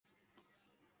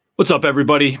What's up,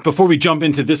 everybody? Before we jump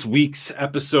into this week's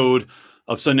episode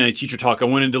of Sunday Night Teacher Talk, I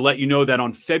wanted to let you know that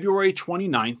on February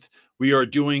 29th, we are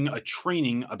doing a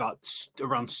training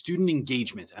around student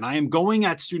engagement. And I am going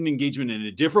at student engagement in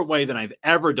a different way than I've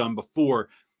ever done before,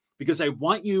 because I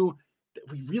want we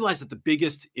realize that the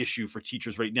biggest issue for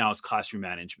teachers right now is classroom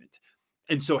management.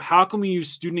 And so how can we use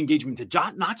student engagement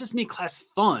to not just make class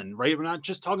fun, right? We're not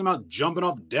just talking about jumping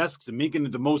off desks and making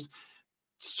it the most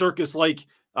circus-like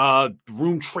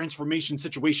room transformation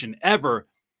situation ever,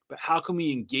 but how can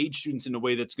we engage students in a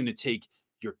way that's going to take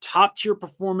your top tier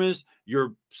performers,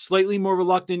 your slightly more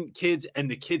reluctant kids, and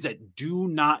the kids that do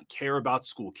not care about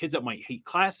school, kids that might hate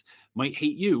class, might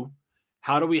hate you.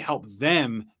 How do we help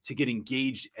them to get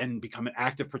engaged and become an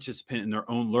active participant in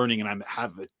their own learning? And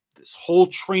this whole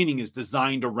training is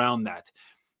designed around that.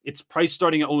 It's priced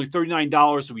starting at only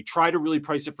 $39. So we try to really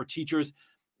price it for teachers.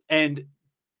 And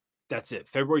that's it.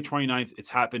 February 29th, it's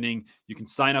happening. You can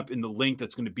sign up in the link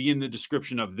that's going to be in the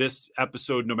description of this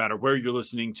episode, no matter where you're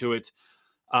listening to it.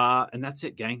 And that's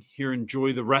it, gang. Here,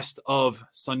 enjoy the rest of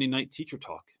Sunday Night Teacher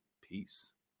Talk.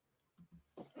 Peace.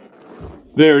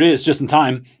 There it is, just in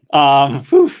time.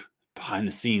 Behind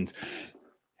the scenes.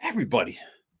 Everybody,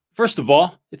 first of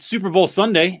all, it's Super Bowl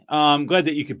Sunday. I'm glad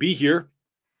that you could be here.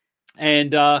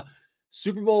 And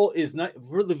Super Bowl is not,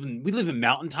 we live in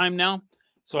mountain time now.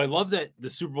 So I love that the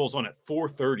Super Bowl's on at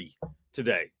 4:30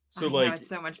 today. So I know, it's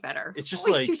so much better. It's just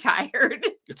too tired.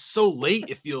 It's so late.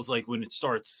 It feels like when it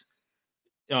starts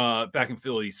back in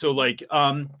Philly. So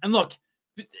and look,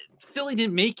 Philly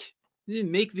didn't make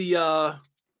the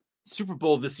Super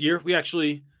Bowl this year. I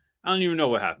don't even know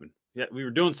what happened. Yeah, we were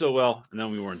doing so well, and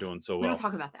then we weren't doing so well. We don't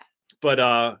talk about that.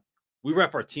 But we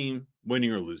rep our team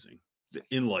winning or losing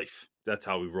in life. That's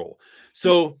how we roll.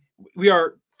 So we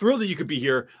are thrilled that you could be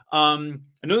here.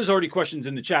 I know there's already questions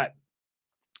in the chat.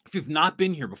 If you've not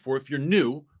been here before, if you're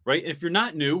new, right? And if you're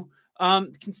not new,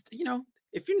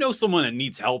 if you know someone that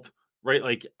needs help,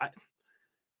 right?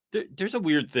 There's a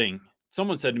weird thing.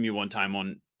 Someone said to me one time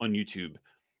on YouTube,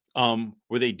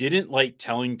 where they didn't like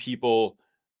telling people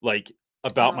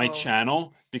about my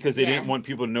channel because they didn't want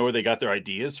people to know where they got their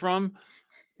ideas from.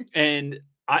 And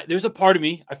there's a part of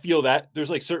me, I feel that there's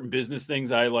certain business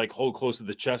things I hold close to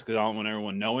the chest because I don't want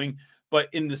everyone knowing. But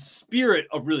in the spirit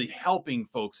of really helping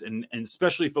folks and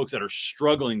especially folks that are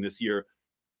struggling this year,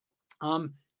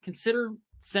 consider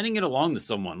sending it along to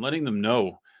someone, letting them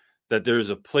know that there's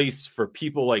a place for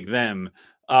people like them.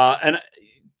 If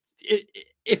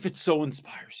it so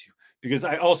inspires you, because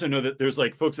I also know that there's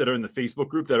folks that are in the Facebook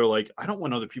group that are I don't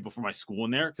want other people from my school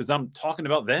in there because I'm talking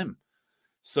about them.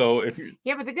 So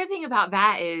but the good thing about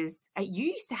that is I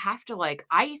used to have to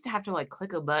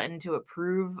click a button to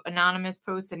approve anonymous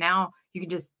posts, and now you can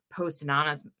just post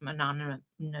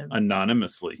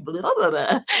anonymously. Blah, blah,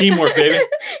 blah. Teamwork, baby.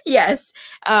 Yes.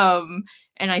 And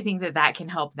I think that can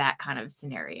help that kind of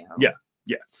scenario. Yeah.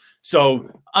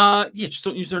 So just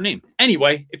don't use their name.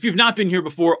 Anyway, if you've not been here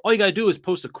before, all you gotta do is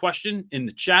post a question in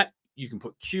the chat. You can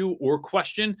put Q or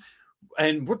question,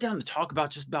 and we're down to talk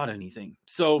about just about anything.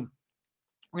 So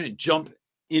we're going to jump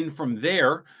in from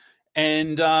there.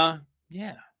 And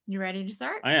You ready to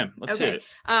start? I am. Let's hit it.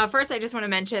 First, I just want to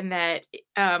mention that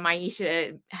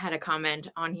Maisha had a comment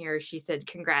on here. She said,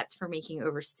 congrats for making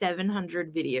over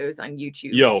 700 videos on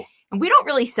YouTube. Yo. And we don't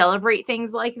really celebrate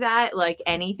things like that, like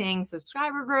anything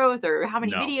subscriber growth or how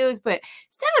many videos, but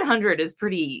 700 is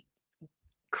pretty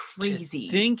crazy.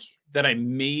 To think that I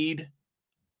made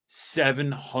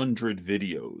 700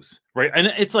 videos, right? And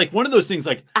it's one of those things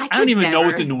I don't even know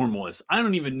what the normal is. I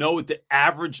don't even know what the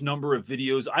average number of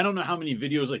videos. I don't know how many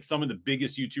videos some of the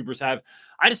biggest YouTubers have.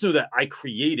 I just know that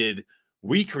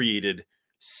we created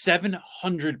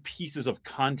 700 pieces of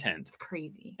content. It's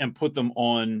crazy. And put them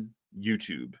on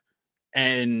YouTube.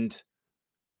 And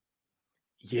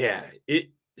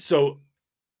so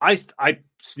I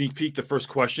sneak peeked the first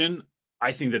question.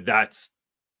 I think that's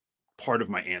part of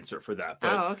my answer for that.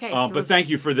 But, okay. But thank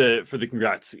you for the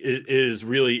congrats. It is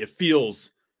really, it feels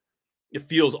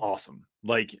awesome.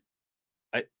 It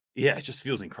just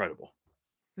feels incredible.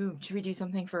 Ooh, should we do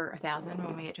something for 1,000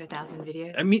 when we get to 1,000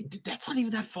 videos? I mean, that's not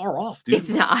even that far off, dude. It's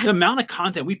not. The amount of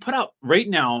content we put out right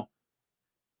now,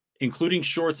 including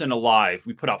shorts and a live,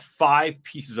 we put out 5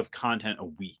 pieces of content a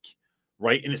week,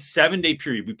 right? In a 7-day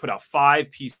period, we put out 5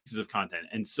 pieces of content.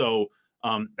 And so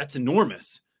that's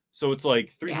enormous. So it's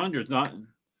 300 is not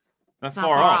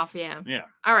far off. Yeah.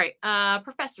 All right.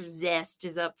 Professor Zest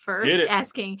is up first,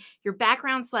 asking, your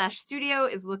background/studio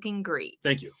is looking great.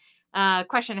 Thank you.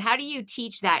 Question, how do you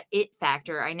teach that it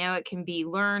factor? I know it can be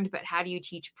learned, but how do you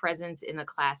teach presence in the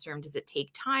classroom? Does it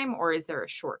take time or is there a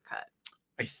shortcut?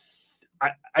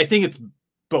 I think it's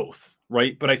both,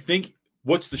 right? But I think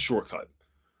what's the shortcut?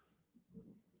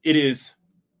 It is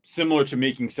similar to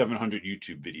making 700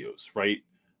 YouTube videos, right?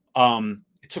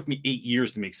 It took me 8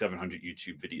 years to make 700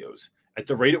 YouTube videos. At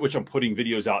the rate at which I'm putting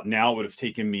videos out now, it would have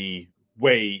taken me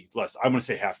way less. I'm going to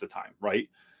say half the time, right?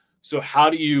 So how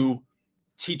do you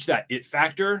teach that it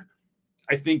factor?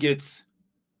 I think it's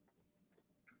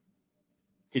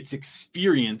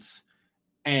experience.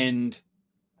 And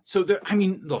so there, I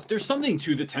mean, look, there's something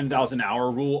to the 10,000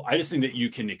 hour rule. I just think that you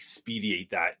can expedite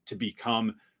that to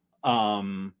become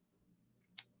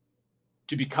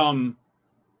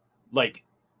like,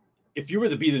 if you were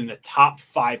to be in the top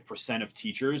 5% of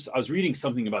teachers, I was reading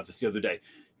something about this the other day.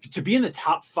 To be in the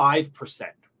top 5%,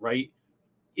 right,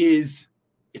 it's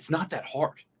not that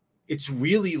hard. It's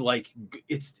really like,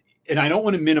 and I don't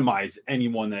want to minimize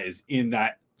anyone that is in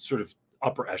that sort of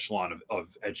upper echelon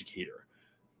of educator.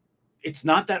 It's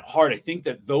not that hard. I think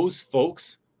that those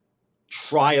folks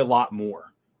try a lot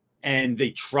more, and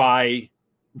they try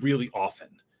really often.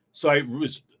 So I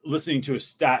was listening to a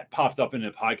stat popped up in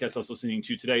a podcast I was listening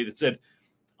to today that said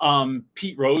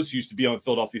Pete Rose, used to be on the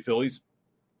Philadelphia Phillies,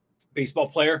 baseball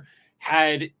player,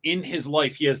 had in his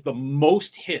life, he has the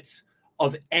most hits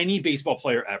of any baseball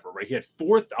player ever, right? He had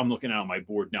I'm looking at my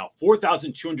board now,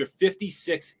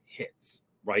 4,256 hits,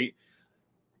 right?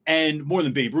 And more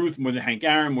than Babe Ruth, more than Hank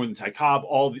Aaron, more than Ty Cobb,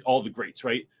 all the greats,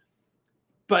 right?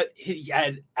 But he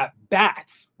had at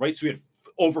bats, right? So he had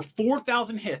over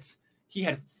 4,000 hits. He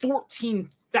had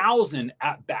 14,000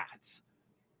 at bats.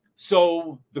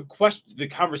 So the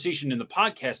conversation in the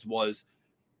podcast was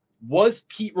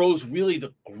Pete Rose really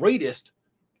the greatest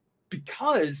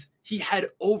because he had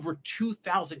over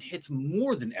 2,000 hits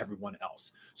more than everyone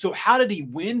else? So how did he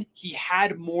win? He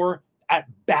had more at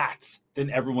bats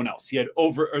than everyone else. He had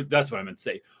that's what I meant to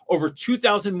say, over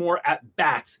 2,000 more at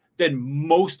bats than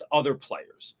most other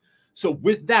players. So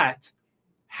with that,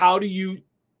 how do you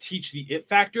teach the it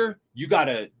factor? You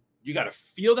gotta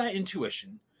feel that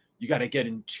intuition. You got to get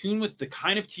in tune with the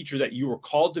kind of teacher that you were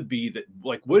called to be. That,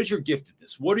 like, what is your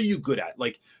giftedness? What are you good at?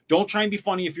 Like, don't try and be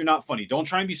funny if you're not funny. Don't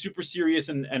try and be super serious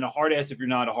and a hard ass if you're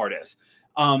not a hard ass.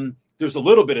 There's a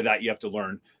little bit of that you have to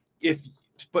learn.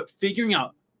 But figuring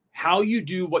out how you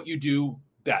do what you do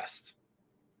best,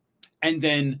 and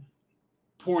then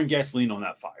pouring gasoline on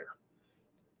that fire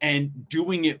and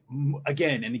doing it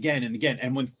again and again and again.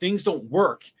 And when things don't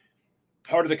work,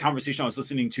 part of the conversation I was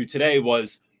listening to today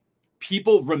was,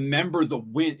 people remember the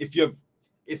win. If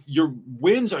your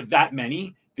wins are that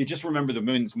many, they just remember the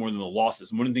wins more than the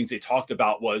losses. And one of the things they talked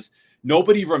about was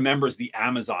nobody remembers the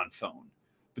Amazon phone,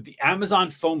 but the Amazon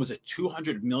phone was a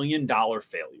 $200 million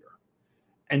failure.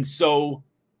 And so,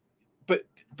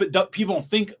 but people don't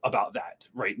think about that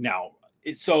right now.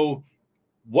 So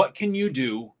what can you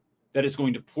do that is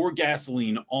going to pour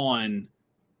gasoline on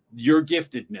your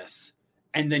giftedness,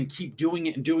 and then keep doing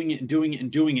it and doing it and doing it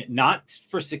and doing it, not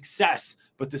for success,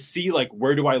 but to see, like,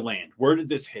 where do I land? Where did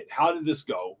this hit? How did this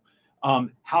go?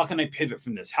 How can I pivot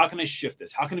from this? How can I shift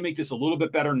this? How can I make this a little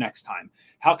bit better next time?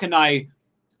 How can I,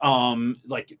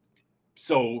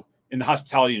 so in the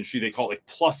hospitality industry, they call it like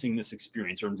plussing this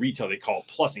experience, or in retail, they call it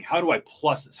plussing. How do I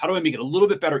plus this? How do I make it a little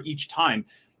bit better each time?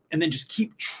 And then just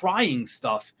keep trying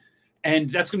stuff. And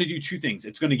that's going to do two things.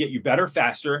 It's going to get you better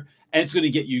faster, and it's going to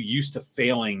get you used to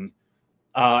failing.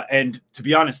 And to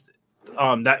be honest,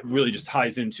 that really just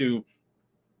ties into,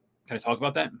 can I talk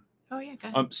about that? Oh, yeah. Go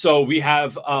ahead. So we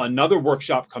have another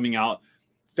workshop coming out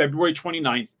February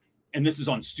 29th, and this is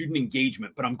on student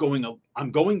engagement, but I'm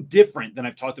going different than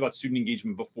I've talked about student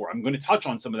engagement before. I'm going to touch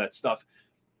on some of that stuff.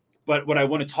 But what I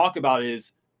want to talk about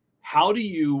is, how do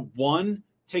you, one,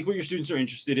 take what your students are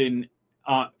interested in,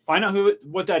 find out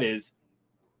what that is,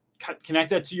 connect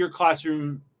that to your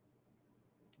classroom,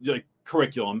 like,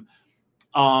 curriculum,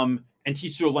 and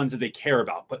teach through a lens that they care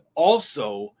about. But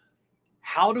also,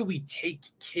 how do we take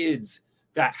kids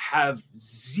that have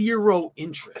zero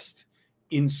interest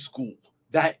in school,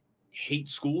 that hate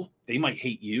school? They might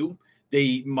hate you.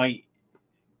 They might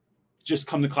just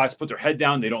come to class, put their head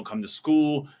down. They don't come to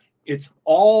school. It's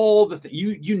all the thing.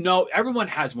 You know, everyone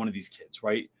has one of these kids,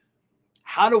 right?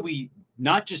 How do we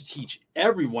not just teach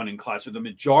everyone in class, or the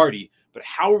majority, but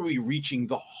how are we reaching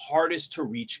the hardest to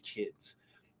reach kids?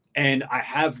 And I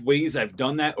have ways I've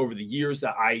done that over the years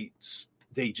that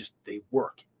they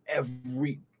work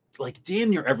damn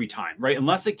near every time, right?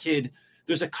 Unless a kid,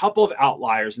 there's a couple of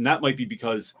outliers, and that might be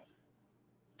because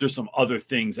there's some other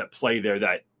things at play there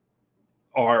that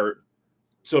are,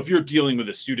 so if you're dealing with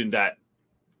a student that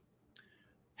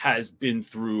has been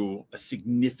through a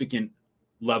significant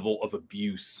level of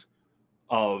abuse,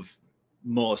 of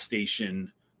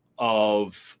molestation,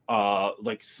 of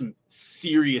like some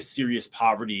serious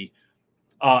poverty,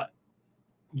 how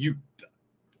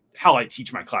I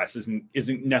teach my class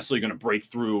isn't necessarily going to break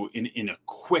through in a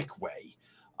quick way.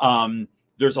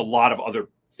 There's a lot of other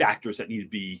factors that need to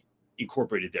be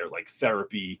incorporated there, like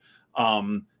therapy,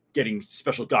 getting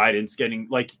special guidance, getting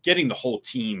the whole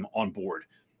team on board.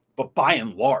 But by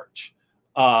and large,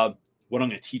 what I'm going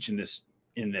to teach in this,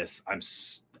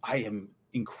 I am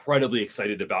incredibly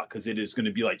excited about, because it is going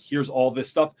to be like, here's all this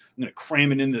stuff. I'm going to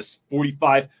cram it in this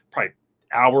 45, probably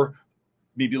hour,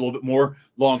 maybe a little bit more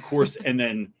long course, and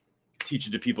then teach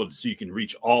it to people so you can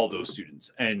reach all those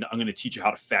students. And I'm going to teach you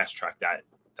how to fast track that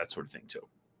sort of thing too.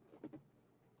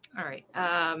 All right.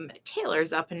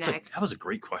 Taylor's up next. That was a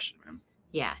great question, man.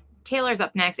 Yeah. Taylor's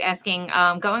up next asking,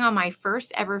 going on my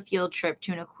first ever field trip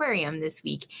to an aquarium this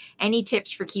week. Any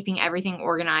tips for keeping everything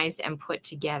organized and put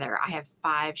together? I have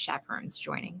 5 chaperones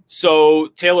joining. So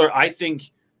Taylor, I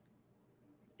think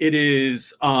it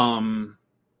is, I'm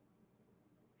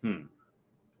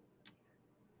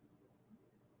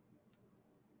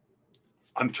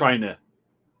trying to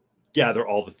gather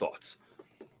all the thoughts.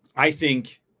 I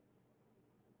think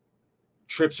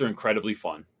trips are incredibly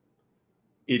fun.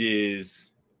 It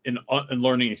is a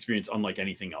learning experience unlike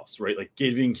anything else, right? Like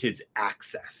giving kids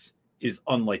access is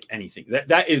unlike anything.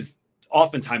 That is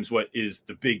oftentimes what is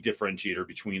the big differentiator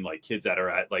between like kids that are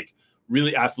at like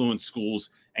really affluent schools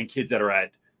and kids that are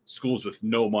at schools with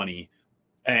no money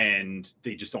and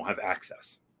they just don't have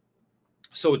access.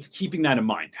 So it's keeping that in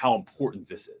mind, how important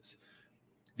this is.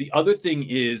 The other thing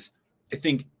is, I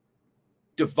think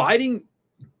dividing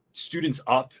students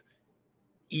up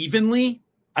evenly,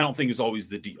 I don't think is always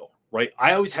the deal, right?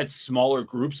 I always had smaller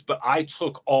groups, but I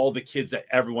took all the kids that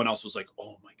everyone else was like,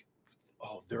 oh my God,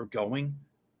 oh, they're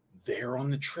on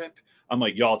the trip. I'm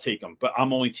like, y'all take them, but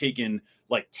I'm only taking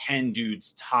like 10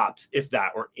 dudes tops, if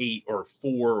that, or 8 or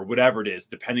 4 or whatever it is,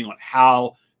 depending on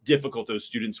how difficult those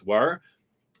students were.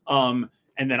 And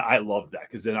then I loved that,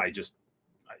 because then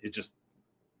it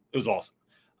was awesome.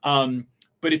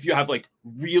 But if you have like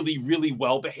really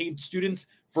well-behaved students,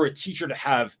 for a teacher to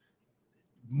have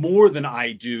more than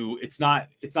I do, it's not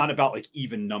about like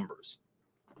even numbers.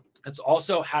 It's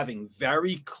also having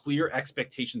very clear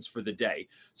expectations for the day.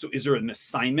 So is there an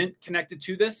assignment connected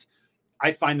to this?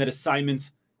 I find that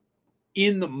assignments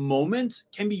in the moment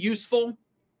can be useful,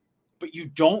 but you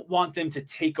don't want them to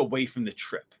take away from the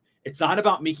trip. It's not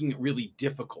about making it really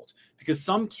difficult, because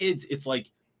some kids, it's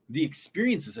like, the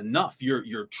experience is enough.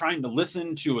 You're trying to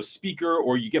listen to a speaker,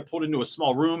 or you get pulled into a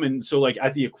small room. And so like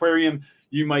at the aquarium,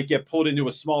 you might get pulled into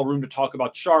a small room to talk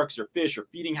about sharks or fish or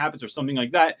feeding habits or something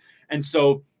like that. And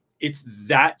so it's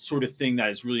that sort of thing that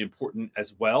is really important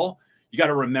as well. You got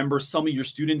to remember, some of your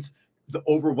students, the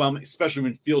overwhelming, especially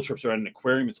when field trips are at an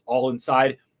aquarium, it's all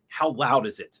inside. How loud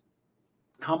is it?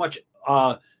 How much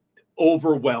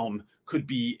overwhelm could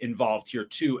be involved here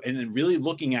too? And then really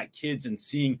looking at kids and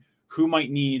seeing who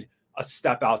might need a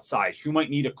step outside, who might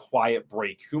need a quiet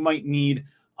break, who might need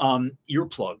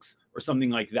earplugs or something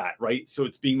like that, right? So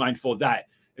it's being mindful of that.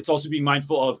 It's also being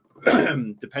mindful of,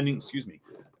 depending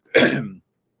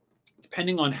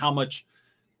on how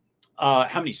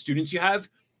many students you have,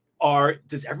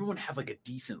 does everyone have like a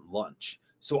decent lunch?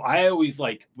 So I always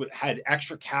like had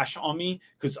extra cash on me,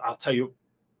 because I'll tell you,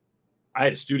 I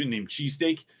had a student named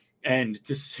Cheesesteak, and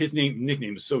his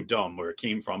nickname is so dumb where it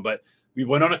came from, but we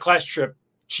went on a class trip.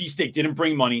 Cheesesteak didn't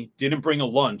bring money, didn't bring a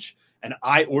lunch. And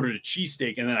I ordered a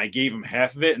cheesesteak, and then I gave him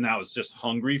half of it. And I was just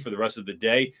hungry for the rest of the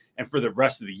day. And for the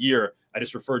rest of the year, I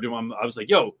just referred to him. I was like,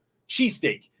 yo,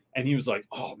 cheesesteak. And he was like,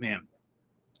 oh man,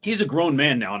 he's a grown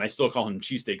man now. And I still call him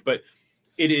cheesesteak, but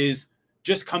it is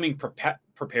just coming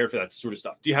prepared for that sort of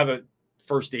stuff. Do you have a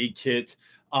first aid kit?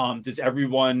 Does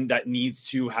everyone that needs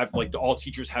to have, like, all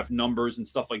teachers have numbers and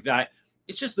stuff like that?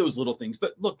 It's just those little things.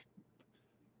 But look,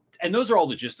 and those are all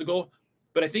logistical,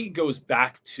 but I think it goes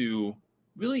back to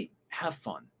really have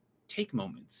fun, take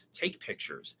moments, take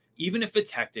pictures, even if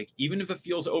it's hectic, even if it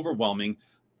feels overwhelming.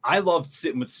 I love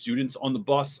sitting with students on the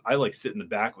bus. I like sitting in the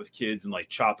back with kids and like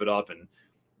chop it up and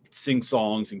sing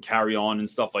songs and carry on and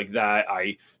stuff like that.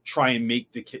 I try and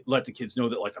let the kids know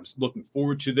that, like, I'm looking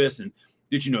forward to this. And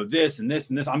did you know this and this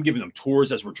and this? I'm giving them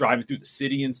tours as we're driving through the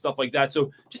city and stuff like that.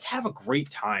 So just have a great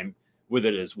time with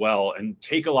it as well, and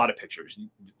take a lot of pictures.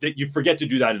 That you forget to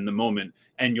do that in the moment,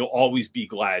 and you'll always be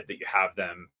glad that you have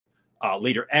them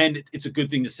later. And it's a good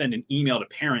thing to send an email to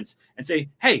parents and say,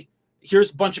 hey,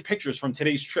 here's a bunch of pictures from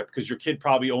today's trip, because your kid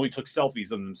probably only took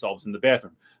selfies of themselves in the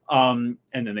bathroom. And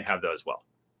then they have that as well.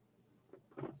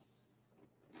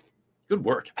 Good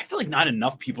work. I feel like not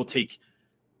enough people take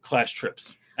class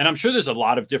trips, and I'm sure there's a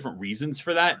lot of different reasons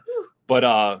for that,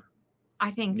 but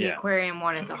I think the aquarium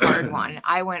one is a hard one.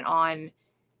 I went on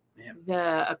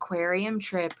the aquarium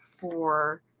trip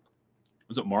for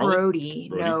was it Marley? Brody?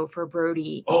 No, for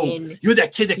Brody. Oh, you had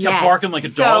that kid that kept barking like a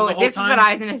dog the whole time? So this is what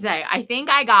I was going to say. I think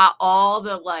I got all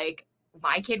the, like,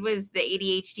 my kid was the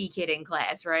ADHD kid in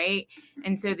class, right?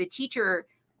 And so the teacher,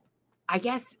 I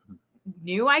guess,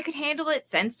 knew I could handle it,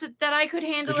 sensed that I could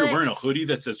handle it. Because you're wearing a hoodie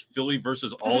that says Philly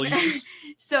versus all yous.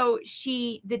 So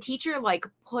the teacher, like,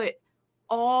 put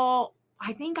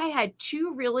I think I had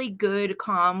 2 really good,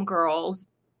 calm girls,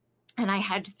 and I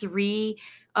had 3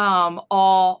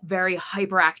 all very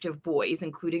hyperactive boys,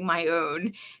 including my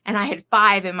own. And I had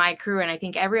 5 in my crew, and I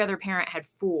think every other parent had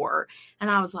 4. And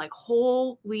I was like,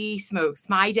 holy smokes,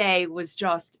 my day was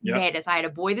just madness. I had a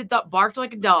boy that barked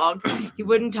like a dog. He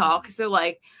wouldn't talk. So,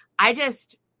 like, I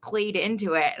just played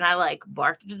into it, and I, like,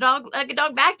 barked at a dog like a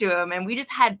dog back to him, and we just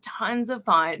had tons of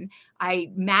fun.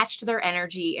 I matched their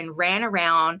energy and ran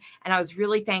around, and I was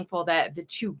really thankful that the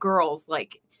 2 girls,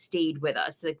 like, stayed with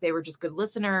us. Like, they were just good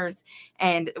listeners,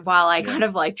 and while I kind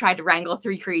of, like, tried to wrangle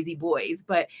 3 crazy boys.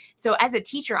 But so as a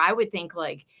teacher, I would think,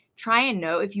 like, try and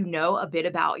know, if you know a bit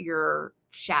about your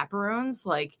chaperones,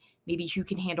 like, maybe who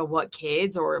can handle what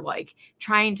kids, or, like,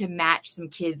 trying to match some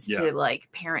kids to,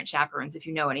 like, parent chaperones if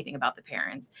you know anything about the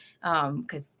parents.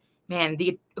 Because, man,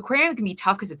 the aquarium can be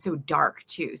tough because it's so dark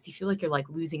too. So you feel like you're, like,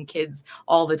 losing kids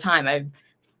all the time. I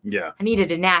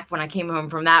needed a nap when I came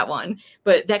home from that one.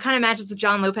 But that kind of matches what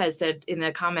John Lopez said in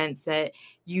the comments, that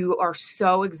you are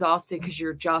so exhausted because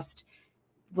you're just,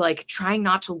 like, trying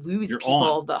not to lose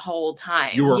people the whole time.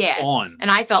 You were on. And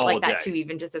I felt like that too,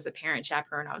 even just as a parent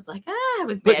chaperone. I was like, it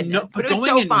was madness. But it was going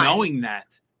so and fun.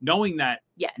 knowing that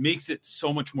makes it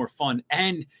so much more fun.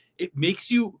 And it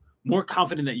makes you more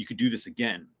confident that you could do this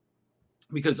again.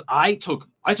 Because I took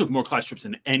more class trips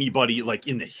than anybody, like,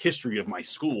 in the history of my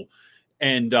school.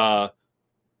 And I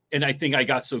think I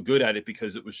got so good at it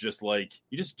because it was just like,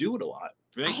 you just do it a lot.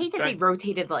 Right? I hate that they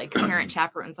rotated, like, parent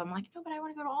chaperones. I'm like, no, but I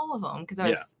want to go to all of them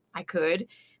because I could.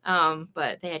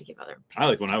 But they had to give other parents. I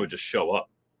like when I would just show up.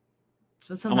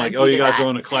 So I'm like, you guys are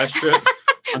on a class trip?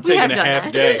 I'm taking a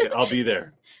half day. I'll be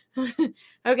there.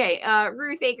 Okay.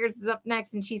 Ruth Akers is up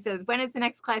next, and she says, when is the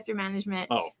next classroom management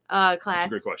class? That's a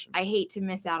great question. I hate to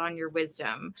miss out on your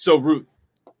wisdom. So, Ruth,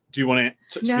 do you want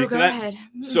to speak to that? No, go ahead.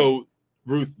 So,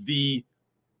 Ruth,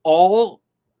 all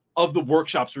of the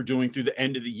workshops we're doing through the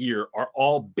end of the year are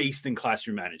all based in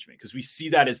classroom management, because we see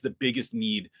that as the biggest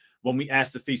need. When we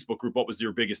asked the Facebook group what was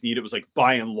their biggest need, it was like,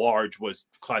 by and large, was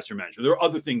classroom management. There are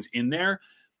other things in there.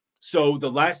 So the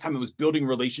last time it was building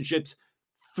relationships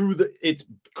it's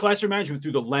classroom management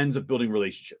through the lens of building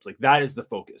relationships. Like, that is the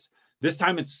focus. This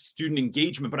time it's student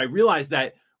engagement. But I realized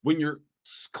that when your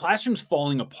classroom's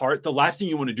falling apart, the last thing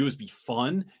you want to do is be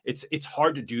fun. It's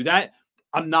hard to do that.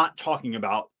 I'm not talking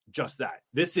about just that.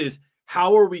 This is,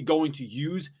 how are we going to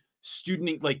use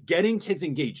like, getting kids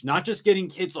engaged, not just getting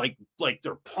kids like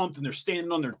they're pumped and they're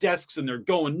standing on their desks and they're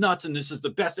going nuts and this is the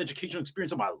best educational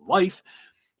experience of my life.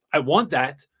 I want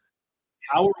that.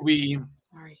 How are we?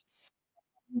 Sorry.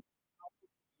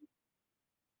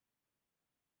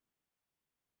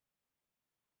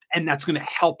 And that's going to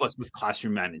help us with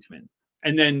classroom management.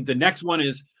 And then the next one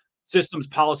is systems,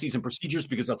 policies, and procedures,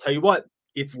 because I'll tell you what,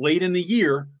 it's late in the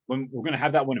year when we're going to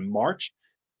have that one in March.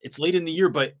 It's late in the year,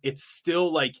 but it's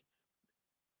still like,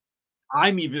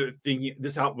 I'm either thinking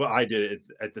this how what I did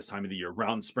at this time of the year,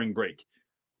 around spring break,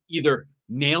 either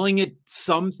nailing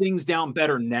some things down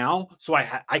better now so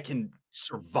I can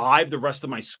survive the rest of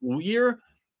my school year,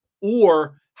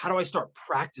 or how do I start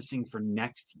practicing for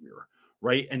next year?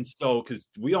 Right. And so,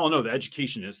 because we all know that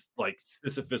education is like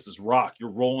Sisyphus's rock. You're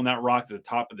rolling that rock to the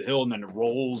top of the hill and then it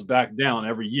rolls back down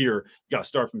every year. You got to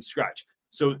start from scratch.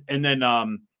 So, and then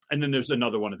there's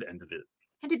another one at the end of it.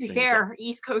 And to be fair,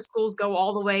 East Coast schools go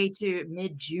all the way to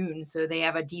mid-June, so they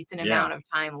have a decent amount of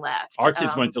time left. Our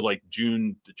kids went to like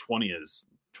June the 20th.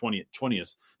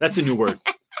 That's a new word.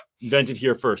 Invented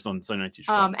here first on Sunday Night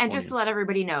Teacher Talk. And just to let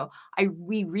everybody know,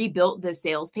 we rebuilt the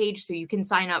sales page, so you can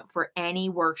sign up for any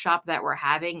workshop that we're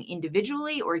having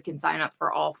individually, or you can sign up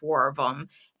for all 4 of them,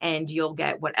 and you'll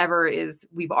get whatever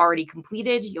we've already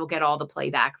completed. You'll get all the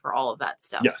playback for all of that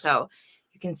stuff. Yes. So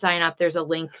you can sign up. There's a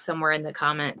link somewhere in the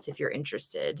comments if you're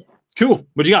interested. Cool.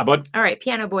 What do you got, bud? All right.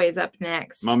 Piano Boy is up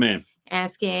next. My man.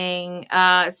 Asking,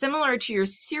 similar to your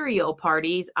cereal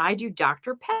parties, I do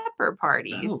Dr. Pepper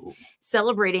parties,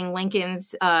 celebrating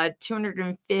Lincoln's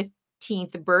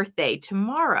 215th birthday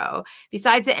tomorrow.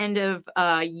 Besides the end of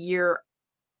year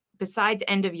besides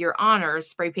end of year honors,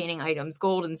 spray painting items,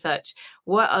 gold and such,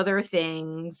 what other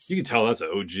things? You can tell that's an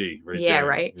OG right there. Yeah,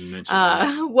 right.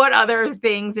 What other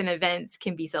things and events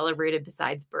can be celebrated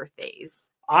besides birthdays?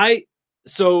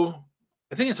 So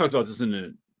I think I talked about this in a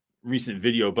recent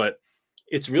video, but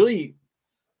it's really,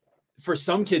 for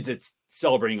some kids, it's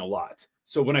celebrating a lot.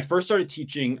 So when I first started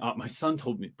teaching, my son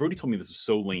Brody told me this was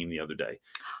so lame the other day.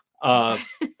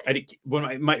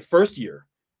 When my first year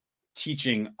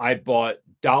teaching, I bought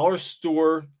dollar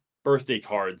store birthday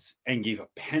cards and gave a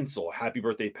happy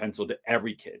birthday pencil to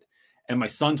every kid. And my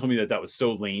son told me that was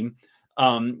so lame.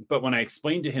 But when I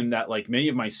explained to him that like many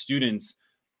of my students,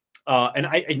 and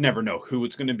I never know who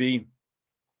it's going to be,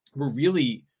 were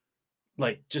really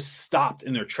like just stopped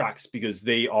in their tracks because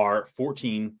they are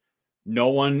 14. No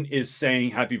one is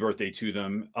saying happy birthday to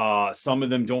them. Some of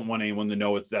them don't want anyone to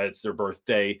know it's their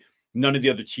birthday. None of the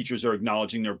other teachers are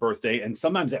acknowledging their birthday. And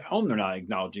sometimes at home, they're not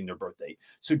acknowledging their birthday.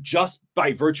 So just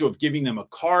by virtue of giving them a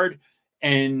card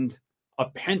and a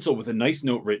pencil with a nice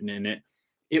note written in it,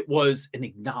 it was an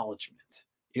acknowledgement.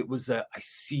 It was I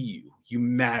see you. You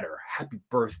matter. Happy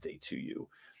birthday to you.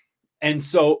 And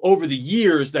so over the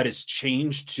years, that has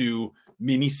changed to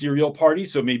mini cereal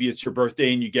parties. So maybe it's your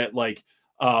birthday and you get like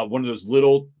one of those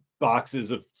little boxes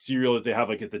of cereal that they have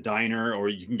like at the diner, or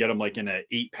you can get them like in an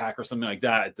 8-pack or something like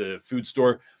that at the food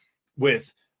store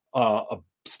with a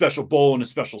special bowl and a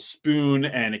special spoon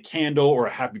and a candle or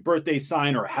a happy birthday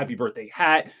sign or a happy birthday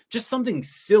hat. Just something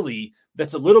silly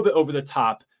that's a little bit over the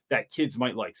top that kids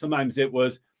might like. Sometimes it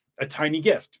was a tiny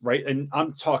gift, right? And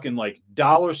I'm talking like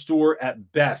dollar store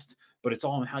at best, but it's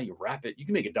all in how you wrap it. You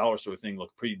can make a dollar store thing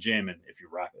look pretty jamming if you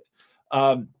wrap it.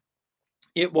 I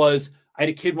had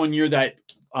a kid one year that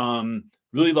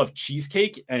really loved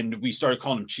cheesecake, and we started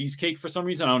calling him Cheesecake for some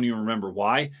reason. I don't even remember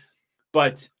why,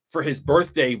 but for his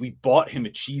birthday, we bought him a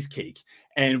cheesecake,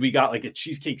 and we got like a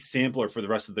cheesecake sampler for the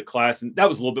rest of the class. And that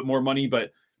was a little bit more money,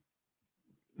 but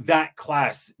that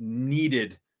class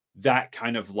needed that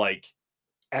kind of like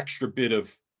extra bit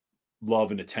of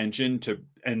love and attention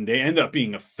and they ended up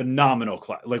being a phenomenal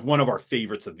class, like one of our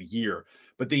favorites of the year,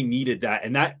 but they needed that.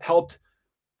 And that helped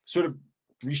sort of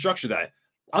restructure that.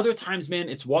 Other times, man,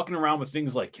 it's walking around with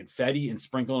things like confetti and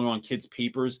sprinkling on kids'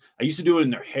 papers. I used to do it in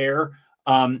their hair.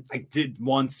 I did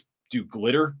once do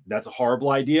glitter. That's a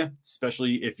horrible idea,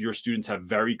 especially if your students have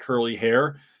very curly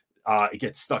hair. It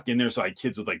gets stuck in there. So I had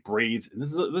kids with like braids. And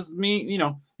this is me, you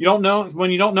don't know.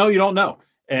 When you don't know, you don't know.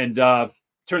 And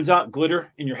turns out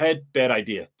glitter in your head, bad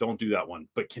idea. Don't do that one.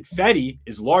 But confetti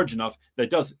is large enough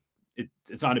that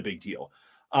it's not a big deal.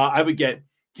 I would get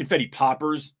confetti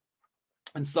poppers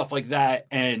and stuff like that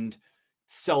and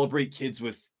celebrate kids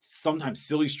with sometimes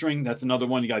silly string. That's another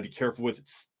one you got to be careful with. It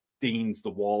stains the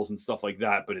walls and stuff like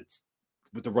that, but it's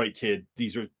with the right kid.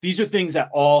 These are things that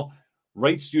all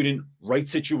right student, right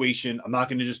situation. I'm not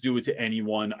going to just do it to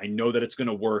anyone. I know that it's going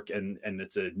to work and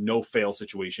it's a no fail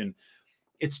situation.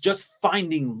 It's just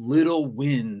finding little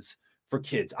wins for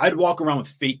kids. I'd walk around with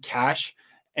fake cash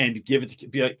and give it to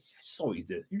be like, I saw what you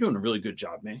did. You're doing a really good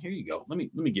job, man. Here you go. Let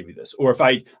me give you this. Or if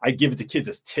I give it to kids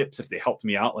as tips if they helped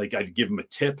me out, like I'd give them a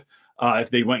tip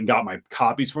if they went and got my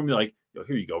copies from me. Like, yo,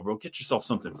 here you go, bro. Get yourself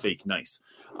something fake, nice.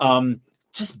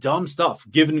 Just dumb stuff.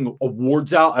 Giving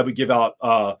awards out. I would give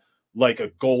out like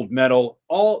a gold medal.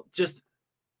 All just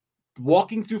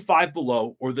walking through Five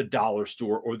Below or the dollar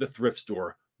store or the thrift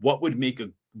store. What would make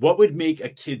a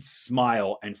kid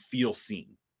smile and feel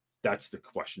seen? That's the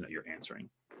question that you're answering.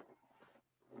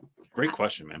 Great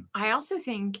question, man. I also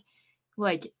think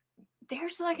like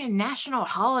there's like a national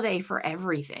holiday for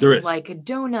everything. There is like a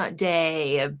donut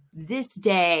day, this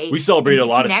day. We celebrate a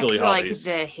lot of silly holidays.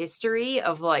 Like the history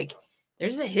of like,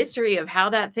 there's a history of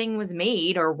how that thing was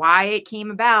made or why it came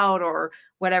about or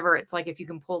whatever. It's like if you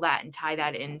can pull that and tie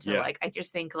that into like, I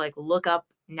just think like look up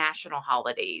national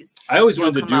holidays. I always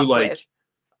wanted to do like,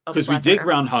 because we did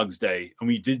Groundhog's Day and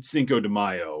we did Cinco de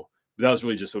Mayo. But that was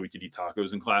really just so we could eat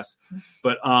tacos in class.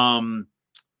 But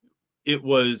it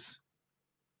was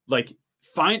like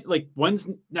when's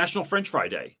National French Fry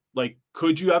Day? Like,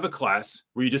 could you have a class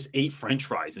where you just ate French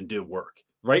fries and did work?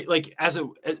 Right? Like as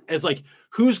like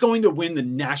who's going to win the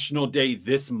national day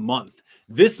this month?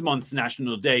 This month's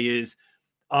national day is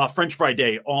French Fry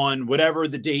Day on whatever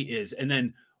the date is, and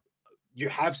then you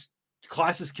have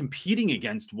classes competing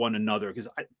against one another because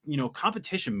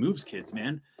competition moves kids,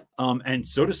 man. And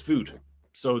so does food.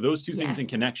 So those two things in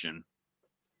connection.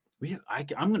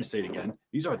 I'm going to say it again.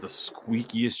 These are the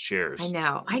squeakiest chairs. I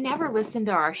know. I never listened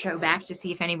to our show back to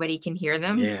see if anybody can hear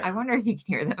them. Yeah. I wonder if you can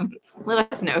hear them.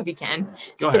 Let us know if you can.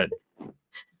 Go ahead.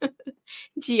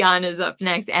 Gianna's up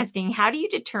next asking, how do you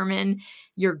determine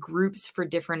your groups for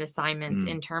different assignments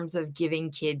in terms of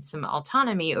giving kids some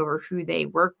autonomy over who they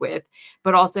work with,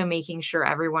 but also making sure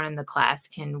everyone in the class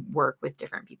can work with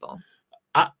different people?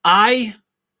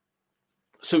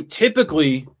 So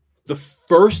typically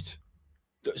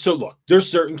so look,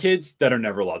 there's certain kids that are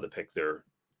never allowed to pick their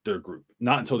group,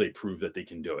 not until they prove that they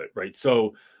can do it, right?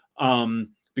 So,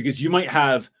 because you might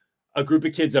have a group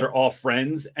of kids that are all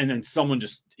friends, and then someone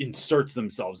just inserts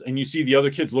themselves, and you see the other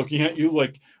kids looking at you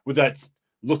like with that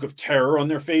look of terror on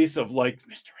their face of like,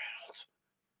 Mr. Reynolds,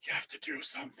 you have to do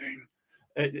something.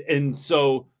 And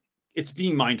so it's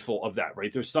being mindful of that,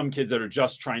 right? There's some kids that are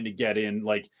just trying to get in.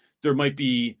 Like there might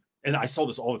be, and I saw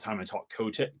this all the time. I taught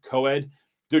co-ed.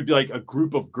 There'd be like a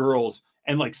group of girls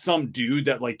and like some dude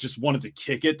that like just wanted to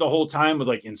kick it the whole time with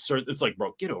like insert. It's like,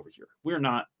 bro, get over here.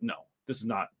 This is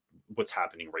not what's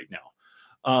happening right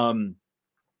now.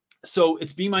 So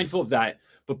it's being mindful of that.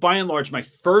 But by and large, my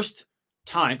first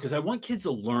time, because I want kids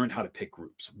to learn how to pick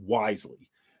groups wisely.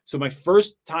 So my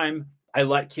first time, I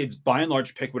let kids by and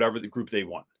large pick whatever the group they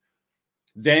want.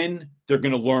 Then they're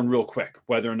going to learn real quick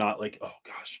whether or not like, oh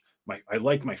gosh, I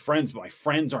like my friends, but my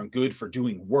friends aren't good for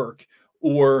doing work,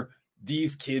 or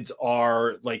these kids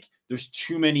are like, there's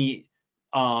too many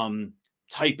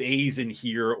type A's in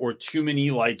here, or too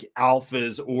many like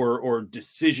alphas or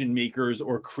decision makers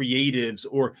or creatives,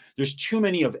 or there's too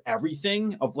many of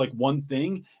everything of like one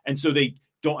thing. And so they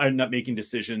don't end up making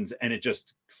decisions and it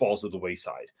just falls to the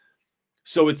wayside.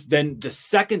 So it's then the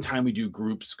second time we do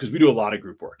groups, because we do a lot of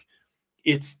group work,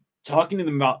 it's talking to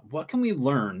them about what can we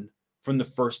learn from the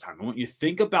first time. I want you to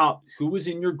think about who was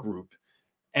in your group,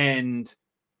 and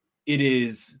it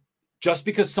is just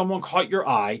because someone caught your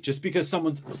eye, just because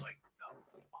someone was like, no,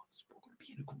 we're going to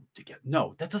be in a group together.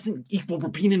 No, that doesn't equal we're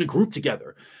being in a group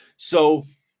together. So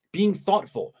being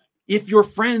thoughtful. If your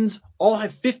friends all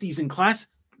have 50s in class,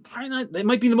 probably not, they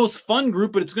might be the most fun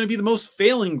group, but it's going to be the most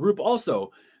failing group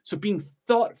also. So being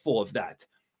thoughtful of that.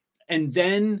 And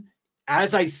then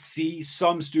as I see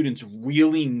some students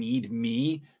really need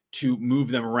me to move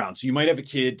them around. So you might have a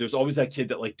kid, there's always that kid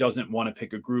that like doesn't want to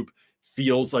pick a group,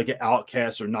 feels like an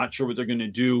outcast or not sure what they're going to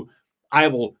do. I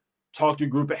will talk to a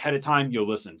group ahead of time. You'll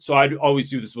listen. So I'd always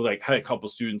do this with like, I had a couple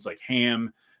students like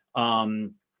Ham,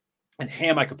 and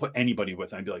Ham I could put anybody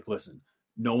with. I'd be like, listen,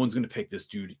 no one's going to pick this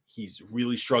dude. He's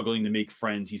really struggling to make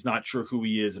friends. He's not sure who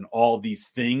he is and all these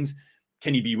things.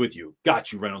 Can he be with you?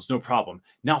 Got you, Reynolds. No problem.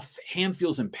 Now Ham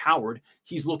feels empowered.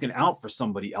 He's looking out for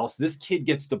somebody else. This kid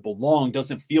gets to belong,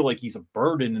 doesn't feel like he's a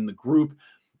burden in the group.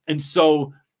 And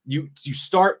so you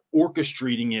start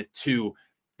orchestrating it too.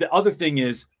 The other thing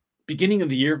is, beginning of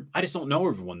the year, I just don't know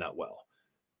everyone that well.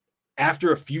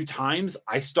 After a few times,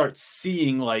 I start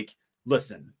seeing like,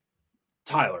 listen,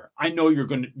 Tyler, I know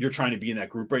you're trying to be in that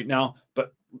group right now,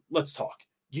 but let's talk.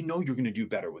 You know you're going to do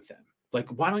better with them. Like,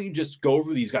 why don't you just go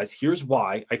over these guys? Here's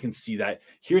why I can see that.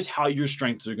 Here's how your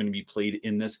strengths are going to be played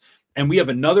in this. And we have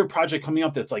another project coming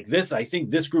up that's like this. I think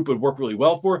this group would work really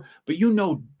well for, but you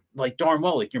know, like darn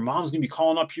well, like your mom's going to be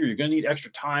calling up here. You're going to need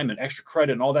extra time and extra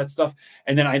credit and all that stuff.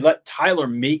 And then I let Tyler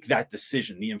make that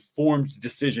decision, the informed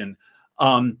decision.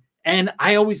 And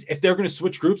I always, if they're going to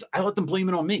switch groups, I let them blame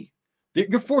it on me.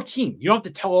 You're 14. You don't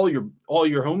have to tell all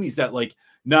your homies that like,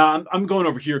 nah, I'm going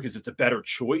over here because it's a better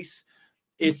choice.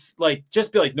 It's like,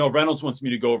 just be like, no, Reynolds wants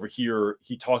me to go over here.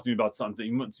 He talked to me about something.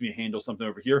 He wants me to handle something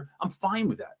over here. I'm fine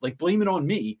with that. Like, blame it on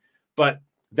me. But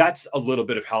that's a little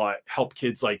bit of how I help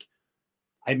kids. Like,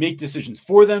 I make decisions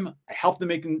for them. I help them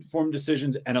make informed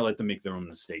decisions, and I let them make their own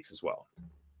mistakes as well.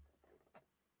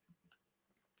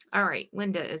 All right.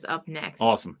 Linda is up next.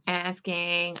 Awesome.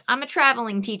 Asking, I'm a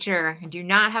traveling teacher. I do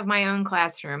not have my own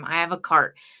classroom. I have a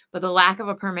cart, but the lack of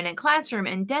a permanent classroom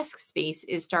and desk space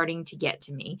is starting to get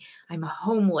to me. I'm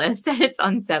homeless and it's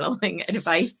unsettling.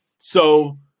 Advice.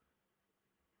 So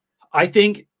I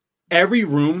think every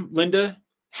room, Linda,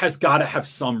 has got to have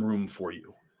some room for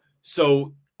you.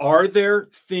 So are there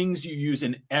things you use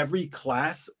in every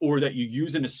class or that you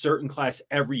use in a certain class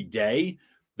every day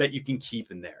that you can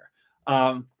keep in there?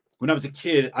 When I was a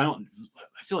kid, I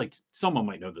feel like someone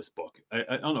might know this book.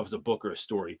 I don't know if it's a book or a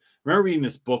story. I remember reading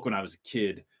this book when I was a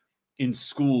kid in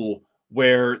school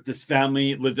where this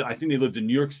family lived, I think they lived in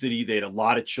New York City. They had a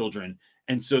lot of children.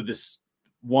 And so this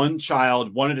one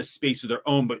child wanted a space of their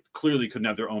own, but clearly couldn't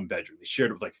have their own bedroom. They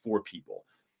shared it with like 4 people.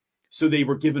 So they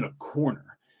were given a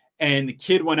corner. And the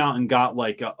kid went out and got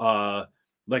like a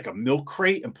milk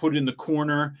crate and put it in the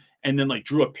corner, and then like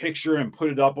drew a picture and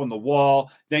put it up on the wall,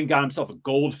 then got himself a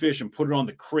goldfish and put it on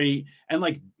the crate and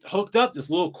like hooked up this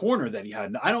little corner that he had.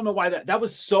 And I don't know why that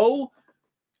was so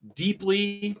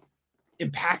deeply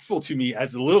impactful to me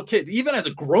as a little kid. Even as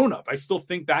a grown-up, I still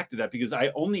think back to that because I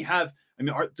only have, I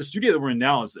mean, the studio that we're in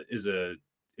now is an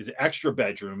extra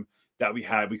bedroom that we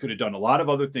had. We could have done a lot of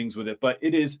other things with it, but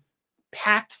it is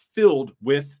packed filled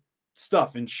with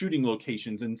stuff and shooting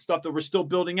locations and stuff that we're still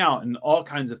building out and all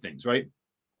kinds of things, right?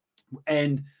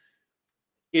 And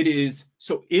it is,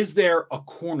 so is there a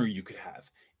corner you could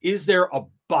have? Is there a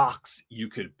box you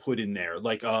could put in there,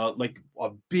 like a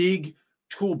big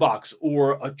toolbox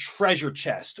or a treasure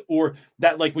chest, or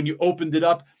that, like, when you opened it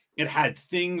up, it had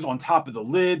things on top of the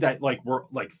lid that like were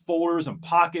like folders and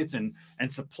pockets and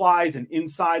supplies, and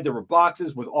inside there were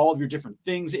boxes with all of your different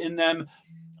things in them.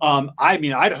 I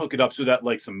mean, I'd hook it up so that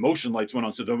like some motion lights went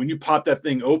on, so that when you pop that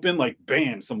thing open, like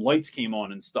bam, some lights came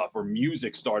on and stuff, or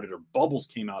music started, or bubbles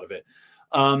came out of it.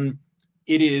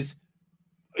 It is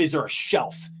there a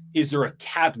shelf? Is there a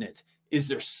cabinet? Is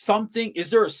there something? Is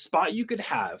there a spot you could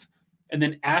have? And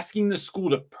then asking the school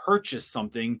to purchase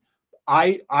something.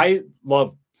 I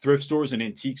love thrift stores and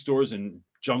antique stores and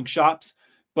junk shops,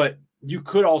 but you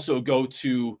could also go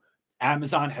to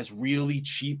Amazon, has really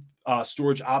cheap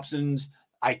storage options.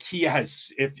 IKEA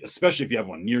has, especially if you have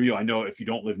one near you. I know if you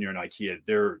don't live near an IKEA,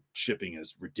 their shipping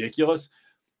is ridiculous.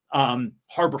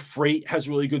 Harbor Freight has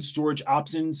really good storage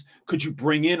options. Could you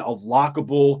bring in a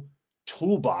lockable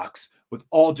toolbox with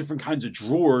all different kinds of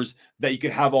drawers that you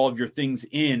could have all of your things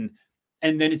in?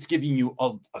 And then it's giving you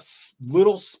a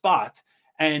little spot.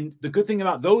 And the good thing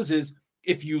about those is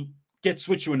if you get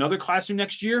switched to another classroom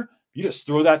next year, you just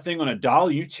throw that thing on a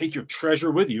dolly, you take your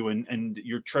treasure with you and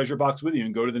your treasure box with you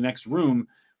and go to the next room.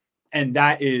 And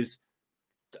that is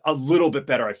a little bit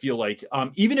better, I feel like.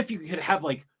 Even if you could have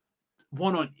like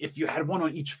if you had one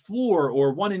on each floor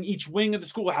or one in each wing of the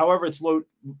school, however it's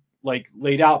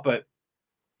laid out. But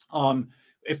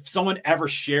if someone ever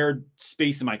shared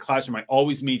space in my classroom, I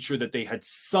always made sure that they had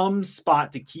some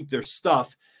spot to keep their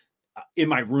stuff in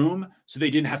my room, so they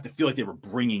didn't have to feel like they were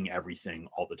bringing everything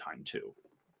all the time too.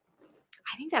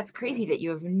 I think that's crazy that you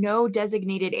have no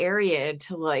designated area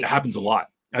to like. It happens a lot.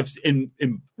 I've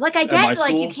like, I get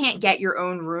like you can't get your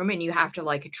own room and you have to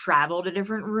like travel to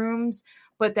different rooms,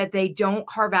 but that they don't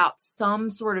carve out some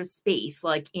sort of space,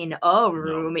 like in a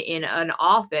room, in an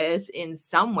office, in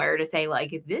somewhere to say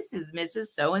like, this is Mrs.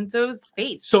 So-and-so's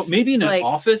space. So maybe in an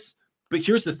office, but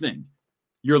here's the thing.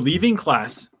 You're leaving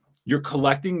class, you're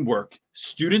collecting work,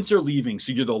 students are leaving.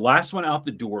 So you're the last one out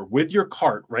the door with your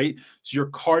cart, right? So you're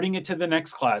carting it to the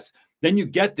next class. Then you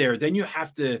get there, then you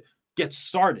have to get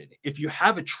started. If you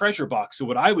have a treasure box, so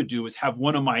what I would do is have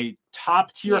one of my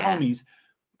top tier homies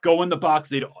go in the box.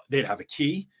 They'd have a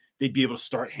key. They'd be able to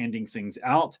start handing things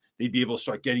out. They'd be able to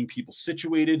start getting people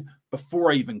situated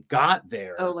before I even got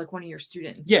there. Oh, like one of your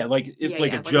students. Yeah, like if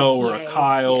like a Joe or a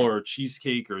Kyle or a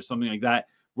Cheesecake or something like that,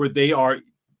 where they are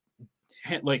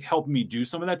like helping me do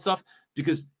some of that stuff,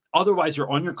 because otherwise you're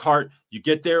on your cart, you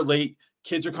get there late,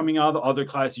 kids are coming out of the other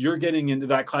class, you're getting into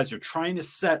that class, you're trying to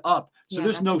set up. So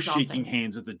there's no shaking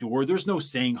hands at the door. There's no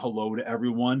saying hello to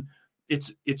everyone.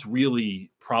 It's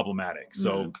really problematic.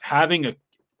 So having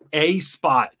a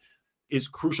spot is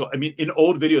crucial. I mean, in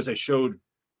old videos I showed,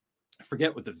 I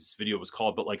forget what this video was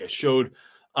called, but like I showed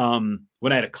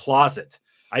when I had a closet.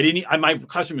 My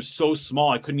classroom was so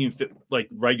small I couldn't even fit like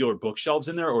regular bookshelves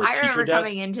in there or a teacher desk. I remember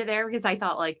coming into there because I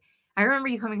thought like, I remember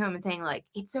you coming home and saying like,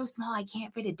 it's so small I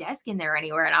can't fit a desk in there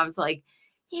anywhere. And I was like,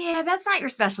 yeah, that's not your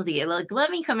specialty. Like, let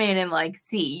me come in and like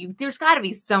see. There's got to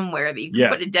be somewhere that you can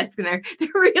put a desk in there. There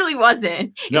really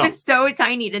wasn't. No. It was so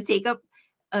tiny to take up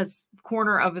a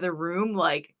corner of the room.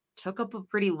 Like, took up a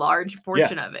pretty large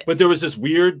portion of it. But there was this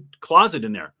weird closet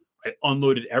in there. I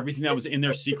unloaded everything that was in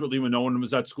there secretly when no one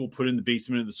was at school, put it in the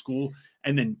basement of the school,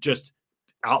 and then just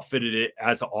outfitted it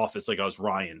as an office, like I was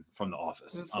Ryan from The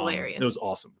Office. It was hilarious. It was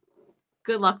awesome.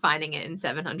 Good luck finding it in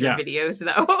 700 videos,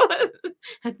 though,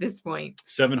 at this point.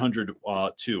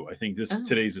 702. I think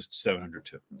today's is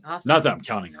 702. Awesome. Not that I'm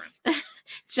counting her in.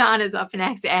 John is up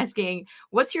next asking,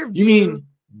 what's your view? You mean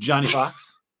Johnny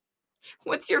Fox?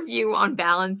 What's your view on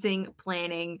balancing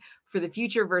planning for the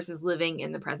future versus living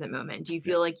in the present moment? Do you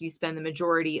feel like you spend the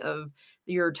majority of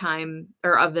your time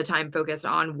or of the time focused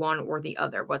on one or the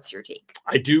other? What's your take?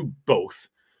 I do both.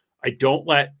 I don't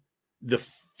let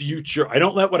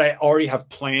what I already have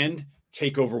planned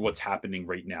take over what's happening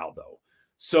right now, though.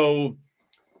 So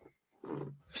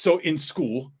in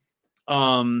school,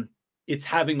 it's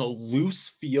having a loose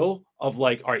feel of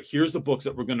like, all right, here's the books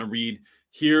that we're going to read.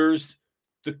 Here's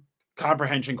the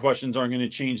comprehension questions aren't going to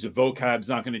change. The vocab's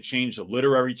not going to change. The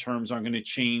literary terms aren't going to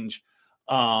change.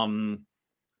 That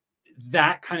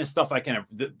kind of stuff I can have,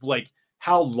 like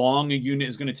how long a unit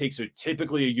is going to take. So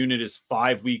typically a unit is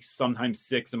 5 weeks, sometimes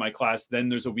 6 in my class. Then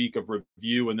there's a week of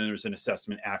review, and then there's an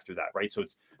assessment after that, right? So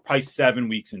it's probably 7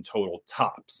 weeks in total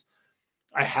tops.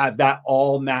 I had that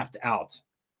all mapped out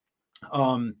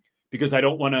because I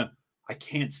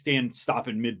can't stand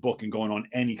stopping mid-book and going on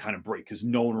any kind of break because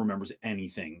no one remembers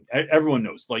anything. Everyone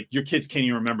knows, like, your kids can't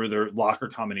even remember their locker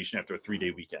combination after a 3-day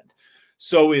weekend.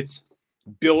 So it's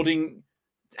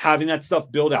having that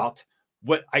stuff build out,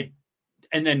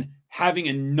 and then having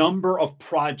a number of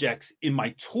projects in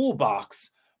my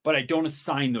toolbox, but I don't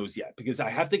assign those yet because I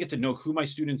have to get to know who my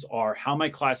students are, how my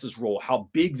classes roll, how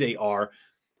big they are.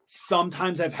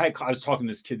 Sometimes I was talking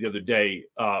to this kid the other day,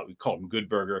 we called him Good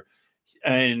Burger,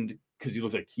 and because he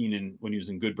looked like Keenan when he was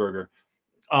in Good Burger.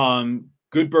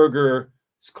 Good Burger's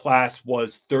class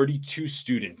was 32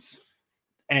 students,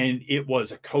 and it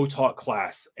was a co-taught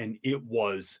class, and it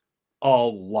was a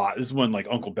lot. This is when like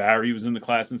Uncle Barry was in the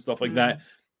class and stuff like that.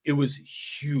 It was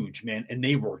huge, man. And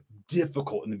they were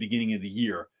difficult in the beginning of the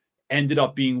year. Ended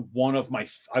up being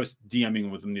I was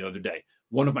DMing with them the other day,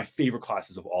 one of my favorite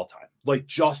classes of all time. Like,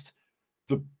 just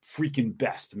the freaking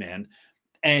best, man.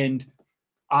 And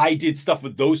I did stuff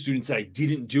with those students that I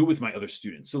didn't do with my other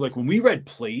students. So like when we read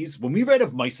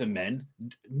Of Mice and Men,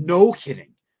 no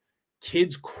kidding,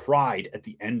 kids cried at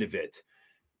the end of it.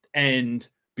 And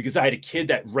because I had a kid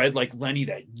that read like Lenny,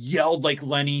 that yelled like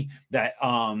Lenny, that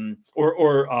not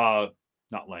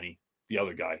Lenny, the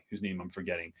other guy whose name I'm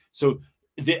forgetting. So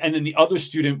and then the other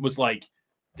student was like,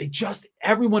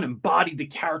 everyone embodied the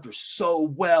character so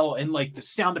well, and like the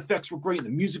sound effects were great, the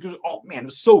music was, oh man, it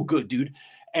was so good, dude.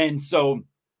 And so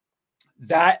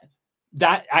that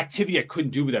activity I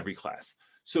couldn't do with every class.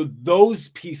 So those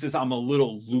pieces I'm a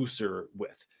little looser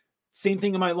with. Same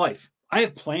thing in my life. I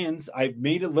have plans. I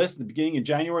made a list in the beginning of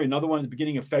January, another one at the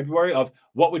beginning of February, of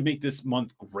what would make this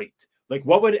month great. Like,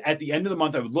 what would, at the end of the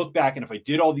month, I would look back, and if I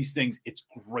did all these things, it's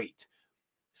great.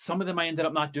 Some of them I ended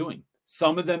up not doing.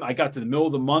 Some of them I got to the middle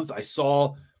of the month, I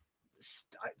saw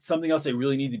something else I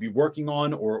really need to be working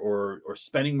on or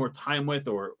spending more time with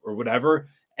or whatever,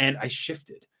 and I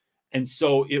shifted. And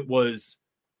so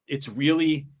it's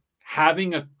really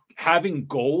having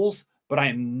goals, but I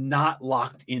am not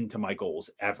locked into my goals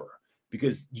ever,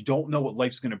 because you don't know what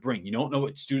life's going to bring. You don't know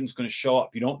what student's going to show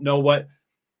up. You don't know what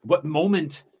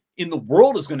moment in the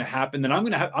world is going to happen. Then I'm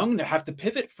going to have to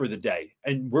pivot for the day,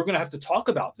 and we're going to have to talk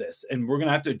about this, and we're going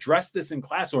to have to address this in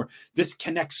class, or this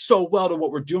connects so well to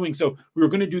what we're doing. So we were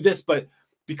going to do this, but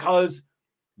because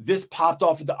this popped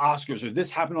off at the Oscars, or this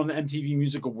happened on the MTV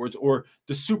Music Awards, or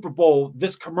the Super Bowl,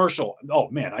 this commercial. Oh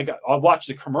man, I'll watch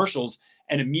the commercials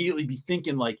and immediately be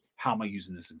thinking like, how am I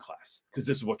using this in class? Because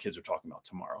this is what kids are talking about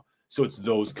tomorrow. So it's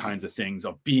those kinds of things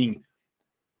of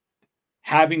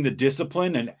having the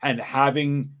discipline and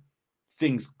having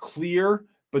things clear,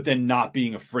 but then not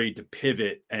being afraid to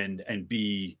pivot and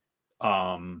be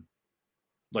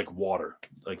like water,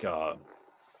 like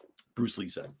Bruce Lee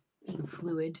said. Being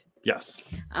fluid. Yes.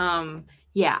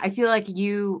 Yeah, I feel like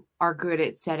you are good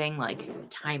at setting like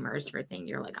timers for things.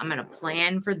 You're like, I'm going to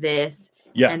plan for this,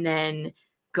 and then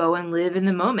go and live in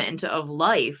the moment of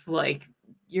life. Like,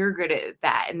 you're good at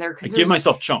that. And I give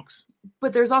myself chunks.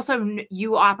 But there's also,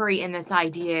 you operate in this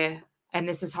idea, and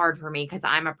this is hard for me because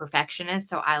I'm a perfectionist.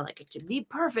 So I like it to be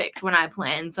perfect when I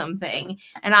plan something,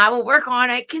 and I will work on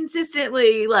it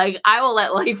consistently. Like, I will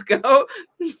let life go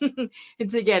to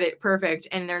get it perfect.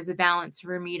 And there's a balance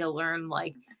for me to learn,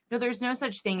 like, no, there's no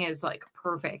such thing as like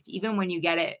perfect. Even when you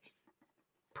get it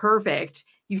perfect,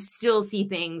 you still see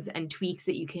things and tweaks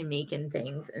that you can make in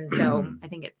things. And so I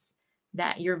think it's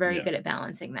that you're very good at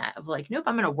balancing that of like, nope,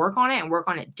 I'm going to work on it and work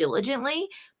on it diligently,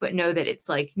 but know that it's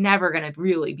like never going to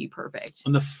really be perfect.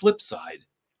 On the flip side,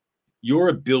 your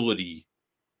ability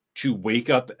to wake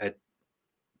up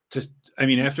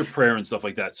after prayer and stuff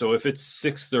like that. So if it's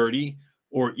 6:30,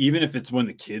 or even if it's when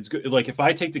the kids go, like if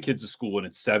I take the kids to school and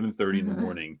it's 7:30 in the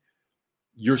morning,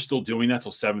 you're still doing that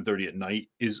till 7:30 at night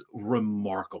is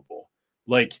remarkable.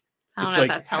 Like, I don't know if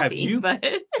that's healthy,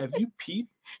 have you peed?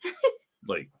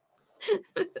 Like,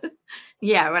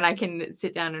 yeah, when I can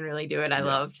sit down and really do it, I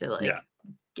love to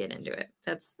get into it.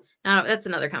 That's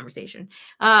another conversation.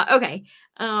 Okay.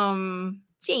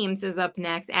 James is up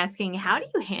next asking, how do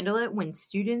you handle it when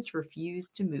students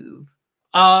refuse to move?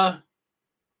 Let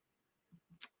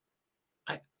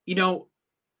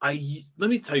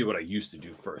me tell you what I used to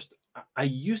do first. I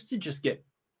used to just get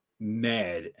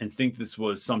mad and think this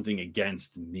was something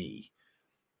against me.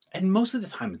 And most of the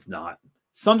time it's not.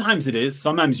 Sometimes it is.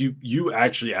 Sometimes you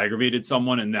actually aggravated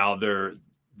someone, and now they're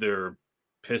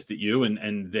pissed at you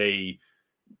and they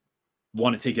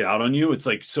want to take it out on you. It's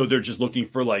like, so they're just looking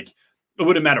for like It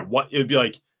wouldn't matter what. It would be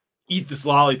like, eat this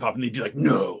lollipop. And they'd be like,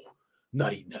 no,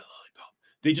 not eating that lollipop.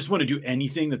 They just want to do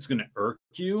anything that's going to irk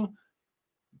you.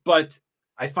 But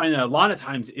I find that a lot of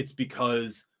times it's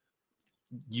because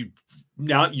you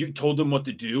told them what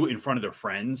to do in front of their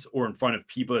friends or in front of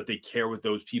people that they care what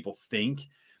those people think.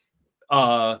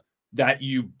 That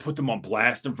you put them on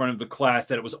blast in front of the class,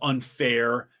 that it was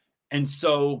unfair. And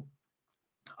so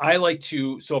I like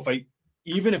to,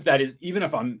 even if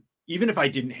I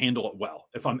didn't handle it well,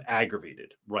 if I'm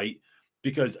aggravated, right?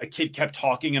 Because a kid kept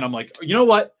talking and I'm like, you know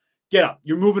what? Get up.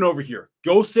 You're moving over here.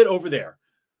 Go sit over there.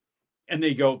 And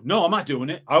they go, no, I'm not doing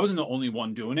it. I wasn't the only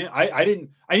one doing it. I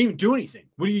didn't even do anything.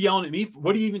 What are you yelling at me for?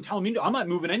 What are you even telling me? I'm not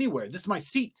moving anywhere. This is my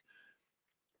seat.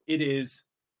 It is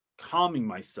calming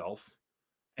myself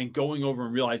and going over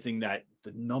and realizing that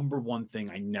the number one thing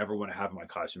I never want to have in my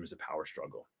classroom is a power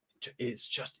struggle.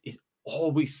 It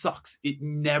always sucks. It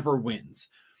never wins.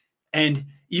 And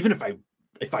even if I'm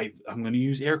going to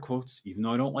use air quotes, even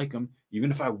though I don't like them, even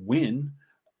if I win,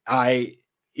 it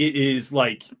is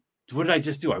like, what did I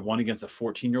just do? I won against a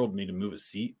 14-year-old, made him move a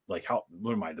seat. Like,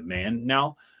 what am I, the man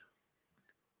now?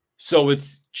 So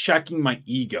it's checking my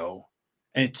ego,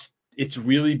 and it's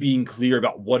really being clear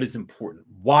about what is important.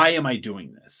 Why am I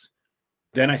doing this?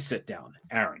 Then I sit down.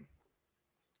 Aaron,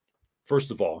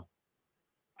 first of all,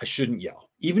 I shouldn't yell.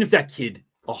 Even if that kid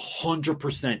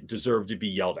 100% deserved to be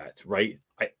yelled at, right?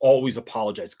 I always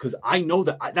apologize because I know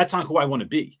that that's not who I want to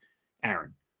be.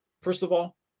 Aaron, first of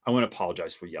all, I want to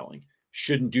apologize for yelling.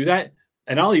 Shouldn't do that.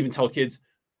 And I'll even tell kids,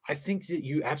 I think that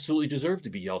you absolutely deserve to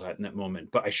be yelled at in that moment,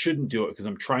 but I shouldn't do it because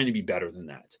I'm trying to be better than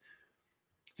that.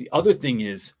 The other thing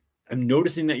is, I'm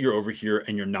noticing that you're over here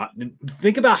and you're not.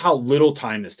 Think about how little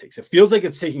time this takes. It feels like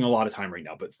it's taking a lot of time right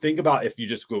now, but think about if you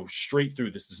just go straight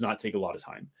through, this does not take a lot of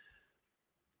time.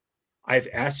 I've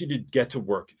asked you to get to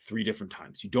work 3 different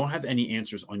times. You don't have any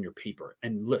answers on your paper.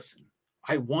 And listen,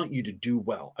 I want you to do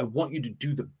well. I want you to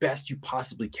do the best you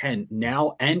possibly can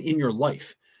now and in your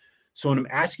life. So when I'm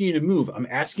asking you to move, I'm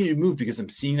asking you to move because I'm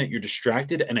seeing that you're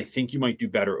distracted and I think you might do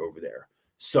better over there.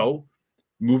 So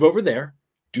move over there,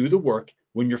 do the work.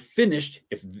 When you're finished,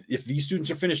 if these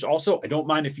students are finished also, I don't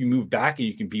mind if you move back and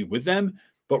you can be with them.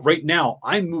 But right now,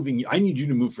 I'm moving. I need you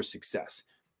to move for success.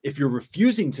 If you're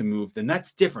refusing to move, then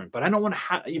that's different. But I don't want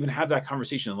to even have that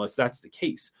conversation unless that's the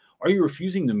case. Are you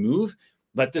refusing to move?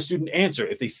 Let the student answer.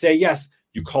 If they say yes,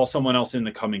 you call someone else in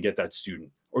to come and get that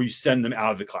student, or you send them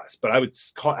out of the class. But I would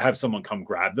have someone come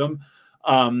grab them.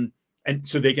 And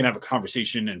so they can have a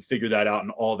conversation and figure that out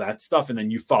and all that stuff. And then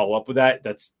you follow up with that.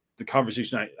 That's the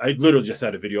conversation. I literally just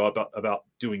had a video about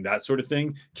doing that sort of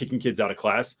thing, kicking kids out of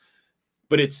class.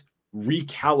 But it's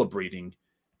recalibrating,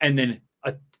 and then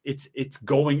it's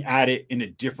going at it in a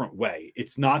different way.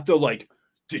 It's not the like,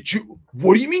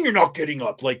 what do you mean you're not getting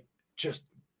up? Like, just,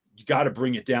 you got to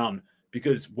bring it down,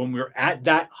 because when we're at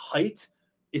that height,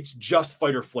 it's just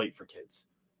fight or flight for kids.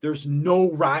 There's no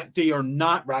they are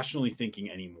not rationally thinking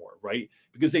anymore, right?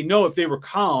 Because they know if they were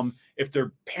calm, if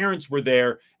their parents were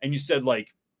there and you said,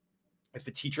 like, if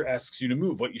a teacher asks you to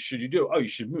move, what should you do? Oh, you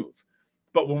should move.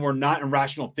 But when we're not in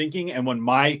rational thinking, and when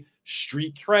my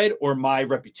street cred or my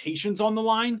reputation's on the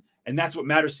line, and that's what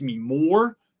matters to me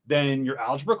more than your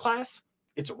algebra class,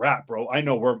 it's a wrap, bro. I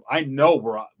know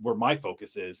where my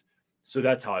focus is. So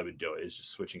that's how I would do it, is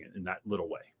just switching it in that little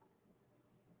way.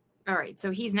 All right. So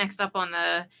he's next up on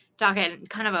the docket, and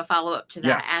kind of a follow-up to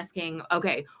that, asking,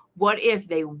 okay, what if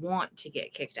they want to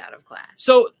get kicked out of class?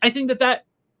 So I think that,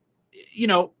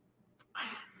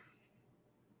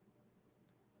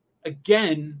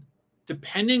 again,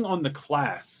 depending on the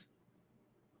class,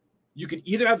 you can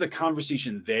either have the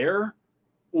conversation there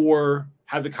or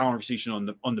have the conversation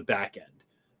on the back end.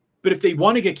 But if they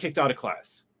want to get kicked out of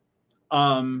class,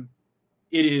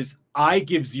 it is, I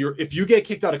give 0. If you get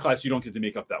kicked out of class, you don't get to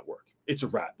make up that work. It's a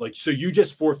wrap. Like, so you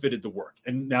just forfeited the work,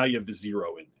 and now you have the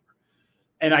 0 in there.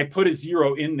 And I put a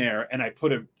 0 in there, and I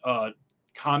put a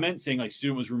comment saying, like,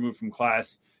 student was removed from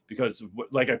class because of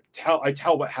what, like, I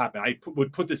tell what happened. I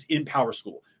would put this in Power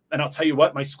School. And I'll tell you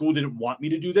what, my school didn't want me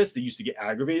to do this. They used to get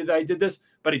aggravated that I did this,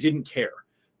 but I didn't care,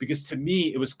 because to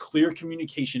me, it was clear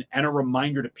communication and a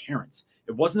reminder to parents.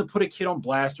 It wasn't to put a kid on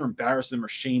blast or embarrass them or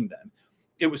shame them.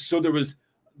 It was so there was,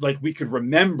 like, we could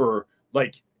remember,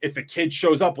 like, if a kid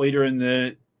shows up later in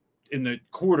the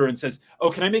quarter and says, oh,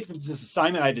 can I make this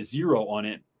assignment? I had a 0 on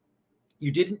it.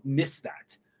 You didn't miss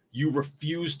that. You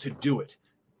refused to do it.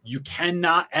 You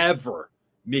cannot ever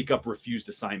make up refused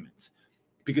assignments,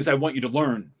 because I want you to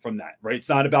learn from that, right? It's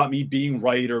not about me being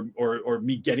right or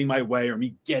me getting my way or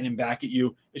me getting back at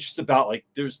you. It's just about, like,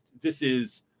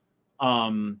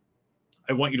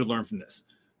 I want you to learn from this.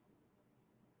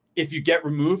 if you get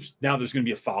removed, now there's going to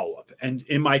be a follow-up. And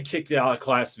in my kicked out of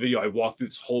class video, I walk through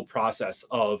this whole process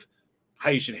of how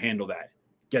you should handle that.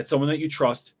 Get someone that you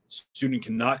trust. Student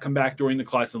cannot come back during the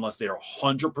class unless they are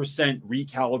 100%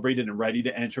 recalibrated and ready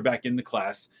to enter back in the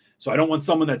class. So I don't want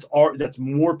someone that's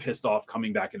more pissed off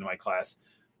coming back into my class.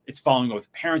 It's following up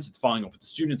with parents. It's following up with the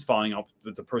students, following up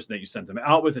with the person that you sent them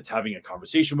out with. It's having a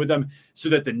conversation with them so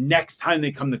that the next time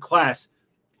they come to class,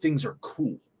 things are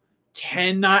cool.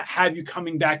 Cannot have you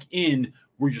coming back in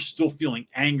where you're still feeling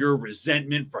anger,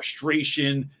 resentment,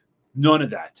 frustration, none of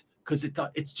that, because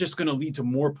it's just going to lead to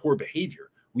more poor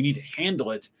behavior. We need to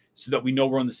handle it so that we know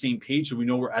we're on the same page, so we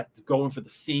know we're going for the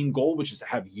same goal, which is to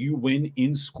have you win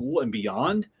in school and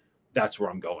beyond. That's where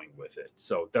I'm going with it.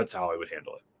 So that's how I would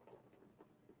handle it.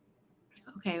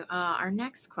 Okay, our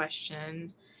next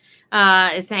question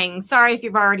is saying, sorry if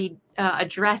you've already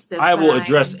addressed this. I will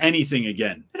address anything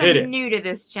again. But I'm new to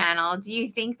this channel. Do you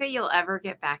think that you'll ever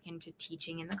get back into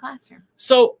teaching in the classroom?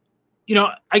 So,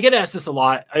 I get asked this a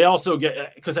lot. I also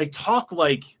get, because I talk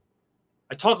like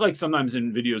sometimes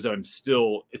in videos that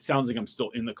it sounds like I'm still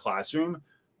in the classroom.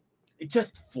 It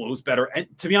just flows better. And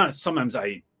to be honest, sometimes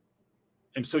I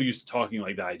am so used to talking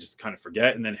like that, I just kind of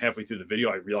forget. And then halfway through the video,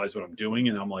 I realize what I'm doing.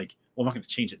 And I'm like, well, I'm not going to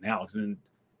change it now, because then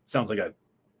it sounds like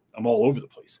I'm all over the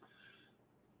place.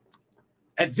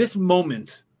 At this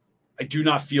moment, I do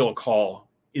not feel a call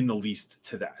in the least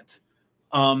to that.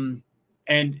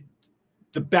 And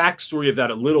the backstory of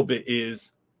that a little bit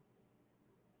is,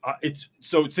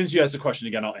 so since you asked the question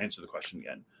again, I'll answer the question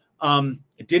again.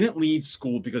 I didn't leave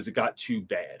school because it got too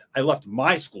bad. I left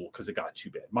my school because it got too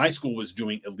bad. My school was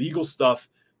doing illegal stuff,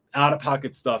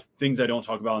 out-of-pocket stuff, things I don't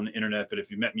talk about on the internet. But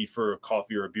if you met me for a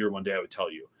coffee or a beer one day, I would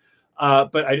tell you.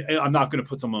 But I'm not going to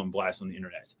put someone on blast on the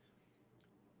internet.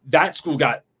 That school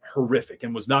got horrific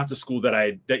and was not the school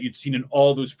that you'd seen in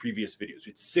all those previous videos.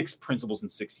 We had 6 principals in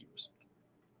 6 years.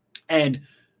 And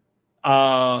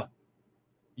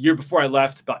year before I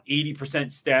left, about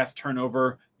 80% staff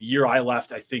turnover. The year I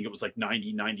left, I think it was like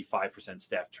 95%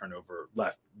 staff turnover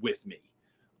left with me.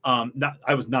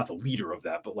 I was not the leader of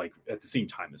that, but like at the same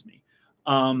time as me.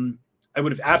 I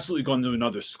would have absolutely gone to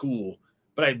another school,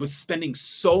 but I was spending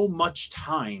so much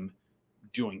time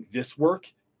doing this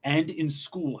work and in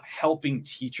school helping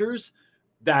teachers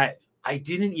that I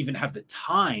didn't even have the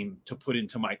time to put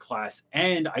into my class.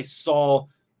 And I saw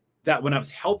that when I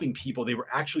was helping people, they were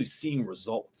actually seeing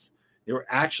results. They were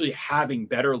actually having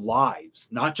better lives,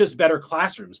 not just better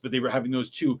classrooms, but they were having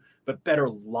those too, but better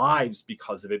lives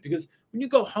because of it. Because when you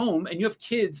go home and you have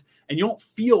kids and you don't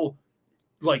feel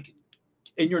like,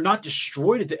 and you're not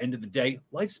destroyed at the end of the day,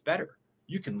 life's better.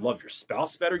 You can love your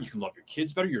spouse better. You can love your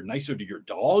kids better. You're nicer to your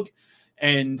dog.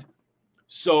 And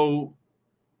so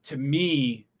to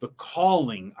me, the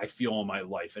calling I feel in my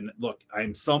life, and look,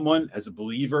 I'm someone as a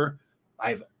believer,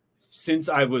 since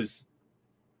I was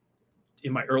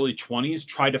in my early 20s,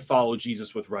 tried to follow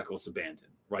Jesus with reckless abandon,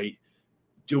 right?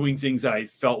 Doing things that I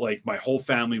felt like my whole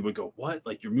family would go, what?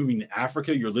 Like, you're moving to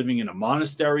Africa, you're living in a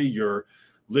monastery, you're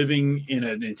living in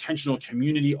an intentional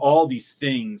community, all these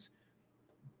things,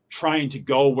 trying to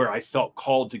go where I felt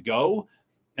called to go.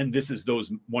 And this is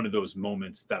one of those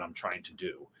moments that I'm trying to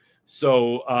do.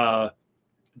 So,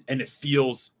 and it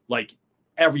feels like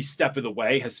every step of the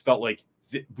way has felt like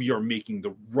we are making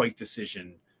the right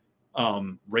decision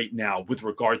right now with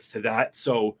regards to that.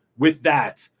 So with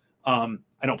that, I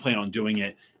don't plan on doing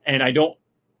it. And I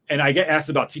get asked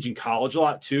about teaching college a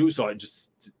lot too. So I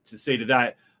just, to say to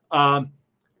that, I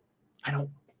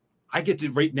get to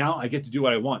do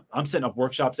what I want. I'm setting up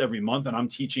workshops every month and I'm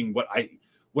teaching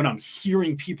when I'm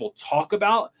hearing people talk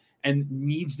about and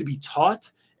needs to be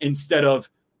taught, instead of,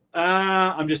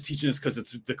 I'm just teaching this because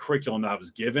it's the curriculum that I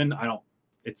was given.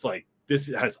 It's like,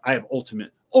 I have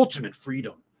ultimate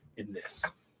freedom in this.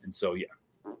 And so, yeah.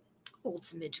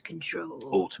 Ultimate control.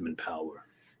 Ultimate power.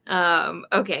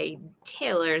 Okay.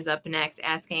 Taylor's up next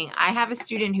asking, I have a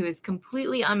student who is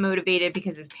completely unmotivated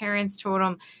because his parents told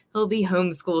him he'll be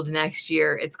homeschooled next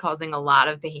year. It's causing a lot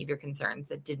of behavior concerns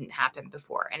that didn't happen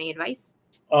before. Any advice?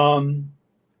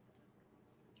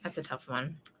 That's a tough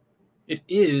one. It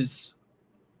is.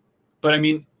 But I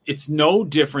mean, it's no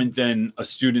different than a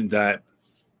student that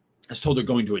is told they're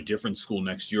going to a different school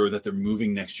next year, or that they're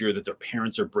moving next year, that their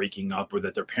parents are breaking up, or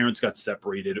that their parents got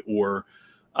separated, or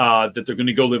that they're going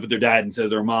to go live with their dad instead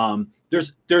of their mom.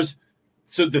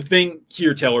 So the thing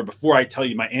here, Taylor, before I tell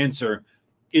you my answer,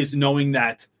 is knowing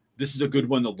that this is a good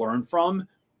one to learn from,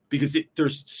 because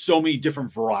there's so many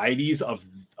different varieties of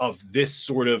this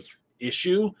sort of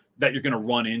issue that you're going to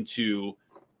run into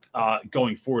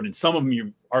going forward. And some of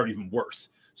them are even worse.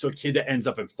 So a kid that ends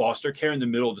up in foster care in the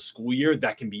middle of the school year,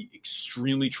 that can be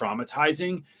extremely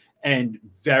traumatizing and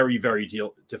very, very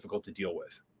difficult to deal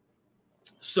with.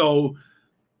 So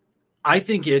I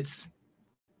think it's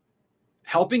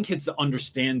helping kids to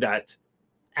understand that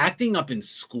acting up in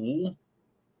school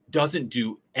doesn't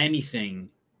do anything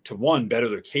to, one, better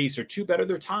their case, or two, better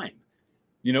their time.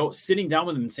 Sitting down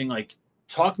with them and saying, like,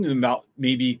 talking to them about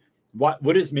maybe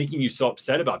what is making you so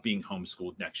upset about being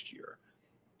homeschooled next year?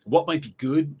 What might be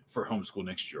good for homeschool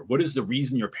next year? What is the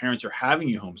reason your parents are having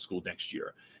you homeschooled next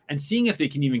year? And seeing if they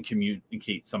can even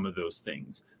communicate some of those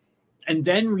things. And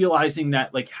then realizing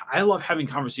that, like, I love having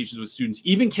conversations with students,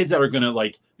 even kids that are going to,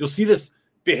 like, you'll see this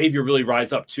behavior really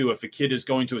rise up too. If a kid is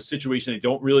going to a situation they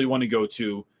don't really want to go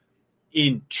to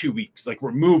in 2 weeks, like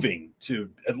we're moving to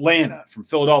Atlanta from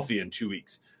Philadelphia in 2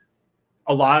 weeks,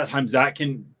 a lot of times that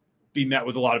can be met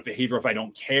with a lot of behavior if I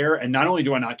don't care. And not only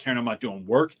do I not care and I'm not doing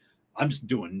work, I'm just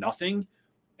doing nothing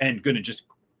and going to just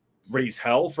raise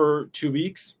hell for 2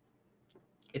 weeks.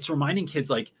 It's reminding kids,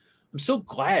 like, I'm so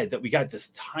glad that we got this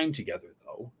time together,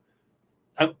 though.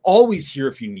 I'm always here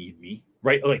if you need me,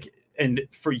 right? Like, and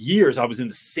for years I was in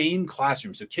the same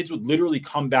classroom. So kids would literally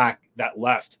come back that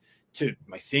left to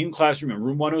my same classroom in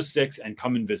room 106 and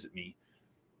come and visit me.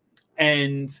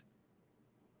 And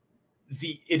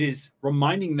it is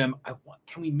reminding them,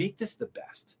 can we make this the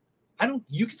best?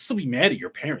 You can still be mad at your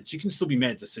parents. You can still be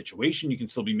mad at the situation. You can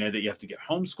still be mad that you have to get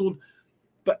homeschooled,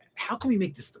 but how can we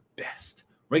make this the best?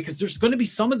 Right? Because there's going to be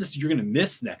some of this you're going to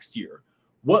miss next year.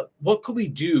 What could we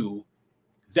do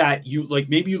that you like?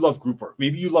 Maybe you love group work.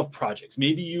 Maybe you love projects.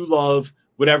 Maybe you love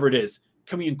whatever it is.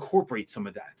 Can we incorporate some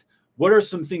of that? What are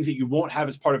some things that you won't have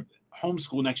as part of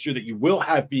homeschool next year that you will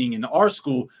have being in our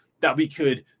school that we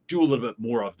could do a little bit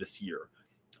more of this year?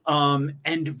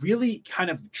 And really kind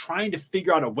of trying to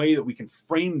figure out a way that we can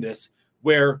frame this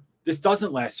where this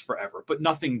doesn't last forever, but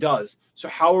nothing does. So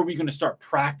how are we going to start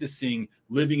practicing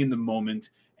living in the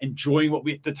moment, enjoying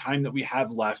the time that we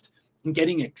have left, and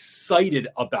getting excited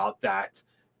about that?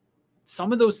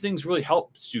 Some of those things really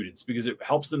help students because it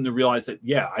helps them to realize that,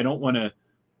 yeah, I don't want to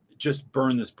just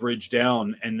burn this bridge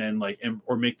down and then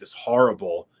or make this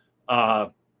horrible.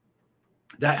 That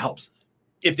helps.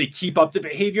 If they keep up the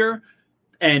behavior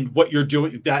and what you're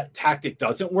doing, that tactic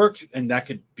doesn't work, and that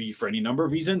could be for any number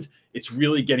of reasons, it's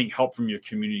really getting help from your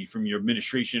community, from your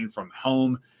administration, from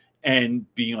home, and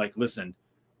being like, listen,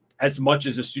 as much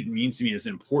as a student means to me, as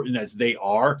important as they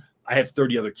are, I have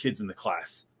 30 other kids in the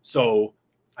class. So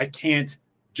I can't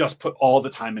just put all the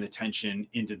time and attention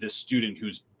into this student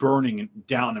who's burning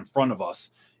down in front of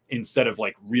us instead of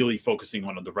like really focusing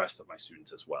on the rest of my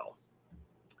students as well.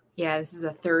 Yeah, this is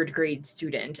a third grade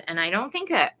student. And I don't think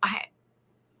that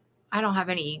I don't have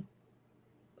any.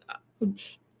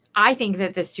 I think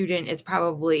that the student is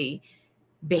probably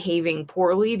behaving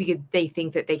poorly because they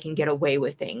think that they can get away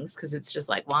with things because it's just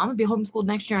like, well, I'm gonna be homeschooled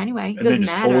next year anyway. It and doesn't then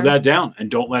just matter. hold that down and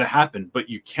don't let it happen. But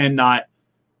you cannot.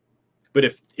 But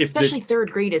if especially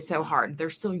third grade is so hard, they're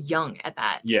so young at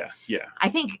that. Yeah. I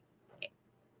think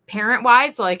parent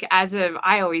wise, like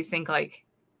I always think like,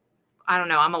 I don't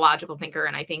know, I'm a logical thinker,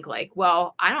 and I think like,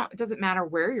 well, it doesn't matter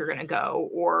where you're gonna go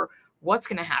or what's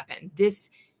going to happen. This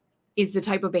is the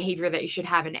type of behavior that you should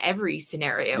have in every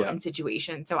scenario and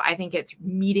situation. So I think it's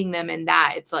meeting them in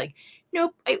that. It's like,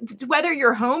 nope, whether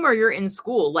you're home or you're in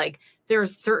school, like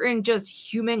there's certain just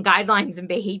human guidelines and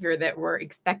behavior that we're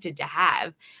expected to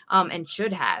have and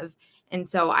should have. And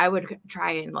so I would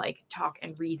try and like talk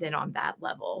and reason on that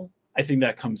level. I think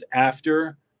that comes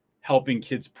after helping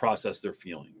kids process their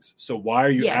feelings. So why are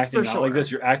you acting out like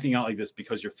this? You're acting out like this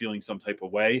because you're feeling some type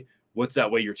of way. What's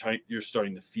that way you're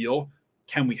starting to feel?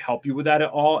 Can we help you with that at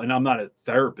all? And I'm not a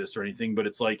therapist or anything, but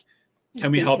it's like,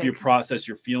 can we help you process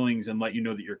your feelings and let you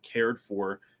know that you're cared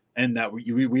for and that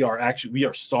we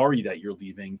are sorry that you're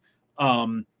leaving.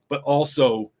 But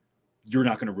also you're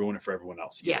not going to ruin it for everyone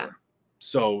else either. Yeah.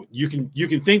 So you can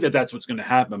think that that's what's going to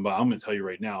happen, but I'm going to tell you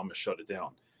right now, I'm going to shut it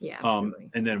down. Yeah. Absolutely.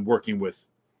 And then working with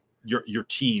your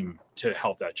team to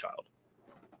help that child.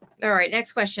 All right,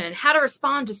 next question. How to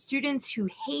respond to students who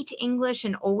hate English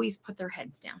and always put their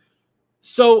heads down.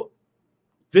 So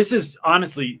this is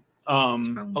honestly, oh,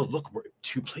 look, we're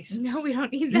 2 places. No, we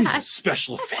don't need that.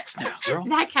 Special effects now, girl.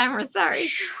 That camera, sorry.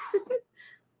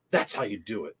 That's how you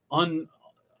do it.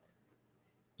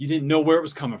 You didn't know where it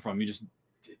was coming from. It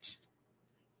just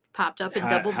popped up in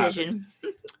double vision.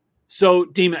 So,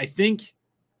 Damon, I think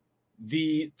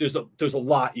there's a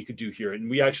lot you could do here, and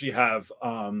we actually have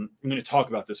I'm going to talk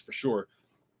about this for sure,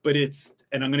 but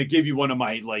and I'm going to give you one of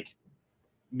my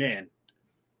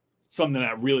something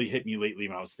that really hit me lately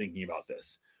when I was thinking about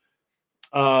this.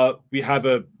 We have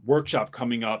a workshop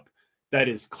coming up that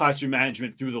is classroom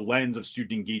management through the lens of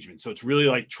student engagement. So it's really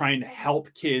like trying to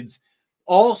help kids,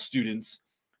 all students,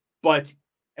 and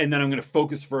then I'm going to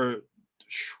focus for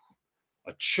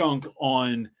a chunk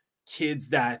on kids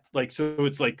that like, so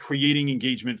it's like creating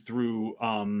engagement through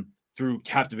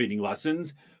captivating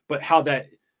lessons, but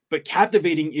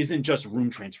captivating isn't just room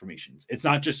transformations. It's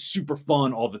not just super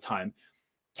fun all the time.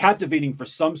 Captivating for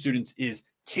some students is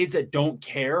kids that don't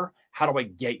care. How do I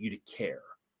get you to care?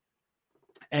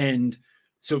 And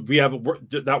so we have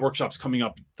that workshop's coming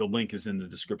up. The link is in the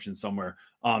description somewhere.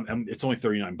 And it's only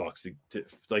 $39 to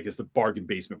like, it's the bargain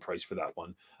basement price for that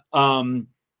one.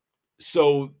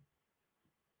 So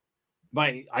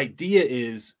my idea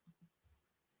is,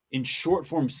 in short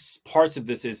form, parts of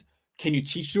this is, can you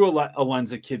teach through a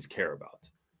lens that kids care about?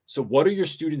 So what are your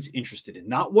students interested in?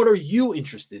 Not what are you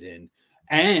interested in?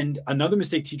 And another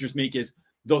mistake teachers make is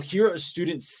they'll hear a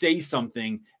student say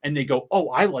something and they go, oh,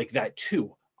 I like that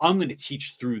too. I'm going to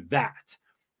teach through that.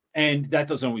 And that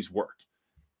doesn't always work.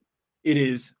 It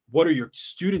is, what are your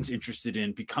students interested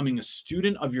in? Becoming a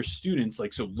student of your students,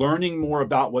 like, so learning more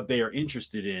about what they are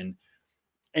interested in,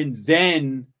 and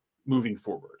then moving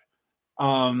forward.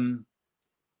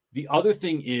 The other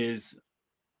thing is,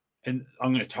 and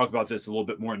I'm going to talk about this a little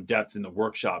bit more in depth in the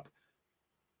workshop,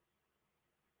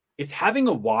 it's having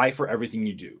a why for everything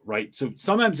you do, right? So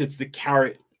sometimes it's the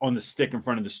carrot on the stick in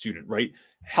front of the student, right?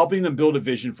 Helping them build a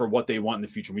vision for what they want in the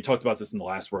future. We talked about this in the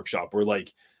last workshop. We're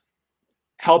like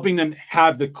helping them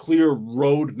have the clear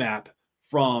roadmap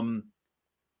from,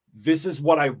 this is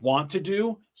what I want to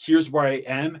do. Here's where I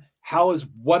am. How is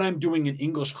what I'm doing in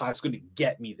English class going to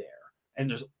get me there?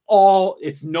 And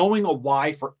it's knowing a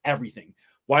why for everything.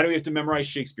 Why do we have to memorize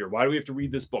Shakespeare? Why do we have to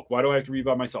read this book? Why do I have to read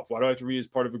by myself? Why do I have to read as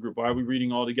part of a group? Why are we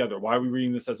reading all together? Why are we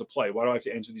reading this as a play? Why do I have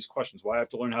to answer these questions? Why do I have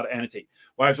to learn how to annotate?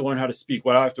 Why do I have to learn how to speak?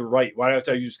 Why do I have to write? Why do I have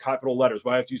to use capital letters?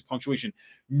 Why do I have to use punctuation?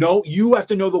 No, you have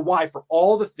to know the why for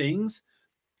all the things,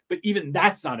 but even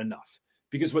that's not enough,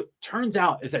 because what turns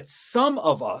out is that some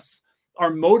of us are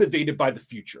motivated by the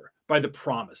future, by the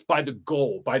promise, by the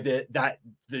goal, by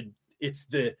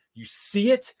you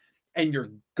see it and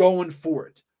you're going for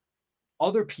it.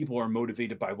 Other people are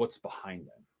motivated by what's behind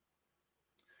them.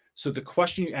 So the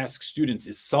question you ask students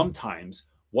is sometimes,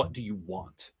 what do you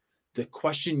want? The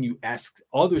question you ask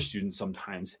other students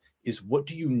sometimes is, what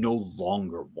do you no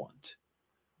longer want?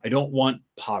 I don't want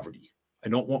poverty. I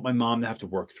don't want my mom to have to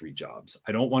work 3 jobs.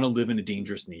 I don't want to live in a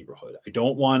dangerous neighborhood. I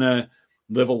don't want to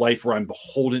live a life where I'm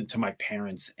beholden to my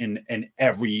parents and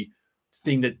everything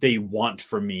that they want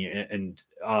from me. And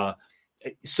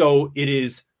so it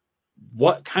is,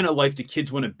 what kind of life do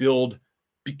kids want to build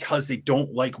because they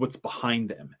don't like what's behind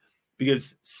them?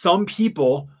 Because some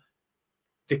people,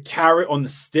 the carrot on the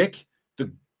stick,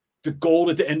 the gold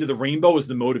at the end of the rainbow is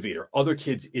the motivator. Other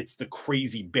kids, it's the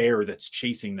crazy bear that's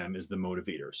chasing them is the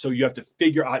motivator. So you have to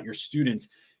figure out your students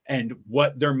and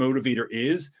what their motivator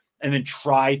is, and then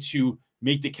try to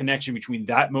make the connection between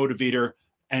that motivator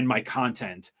and my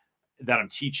content that I'm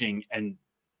teaching. And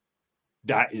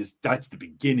that's the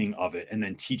beginning of it. And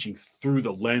then teaching through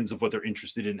the lens of what they're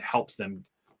interested in helps them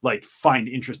like find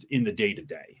interest in the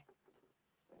day-to-day.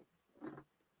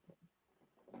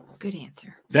 Good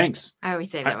answer. Thanks. I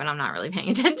always say that when I'm not really paying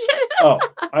attention. Oh,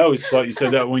 I always thought you said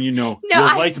that when you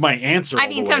liked my answer. I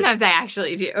mean, sometimes I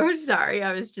actually do. Sorry,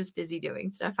 I was just busy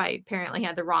doing stuff. I apparently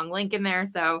had the wrong link in there,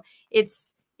 so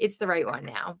it's the right one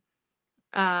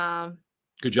now.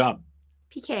 Good job.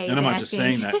 PK. And I'm not just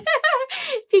saying that.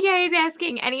 PK is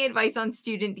asking, any advice on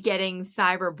student getting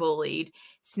cyberbullied,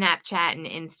 Snapchat and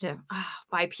Insta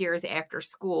by peers after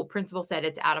school? Principal said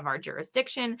it's out of our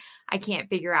jurisdiction. I can't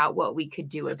figure out what we could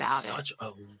do about it. Such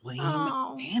a lame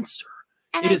answer.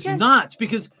 And it is not,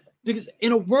 because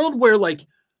in a world where like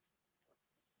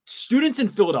students in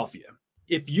Philadelphia,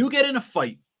 if you get in a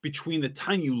fight between the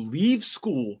time you leave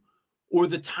school or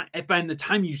the time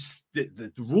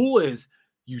the rule is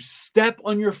you step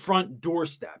on your front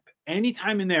doorstep,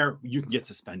 anytime in there, you can get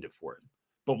suspended for it.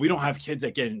 But we don't have kids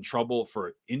that get in trouble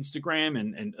for Instagram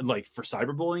and like for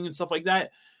cyberbullying and stuff like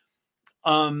that.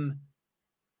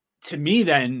 To me,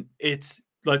 then it's,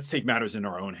 let's take matters in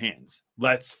our own hands.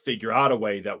 Let's figure out a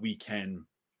way that we can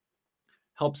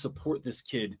help support this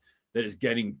kid that is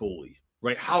getting bullied,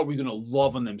 right? How are we going to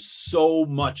love on them so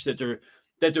much that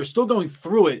they're still going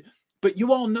through it? But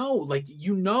you all know, like,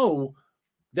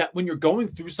 that when you're going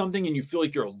through something and you feel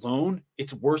like you're alone,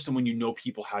 it's worse than when you know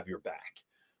people have your back.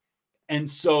 And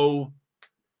so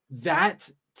that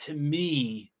to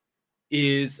me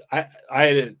is, I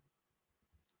had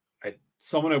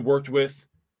someone I worked with,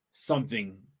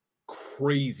 something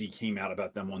crazy came out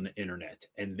about them on the internet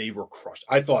and they were crushed.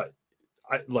 I thought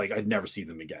I'd never see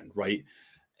them again, right?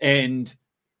 And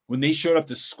when they showed up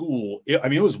to school,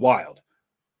 it was wild,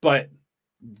 but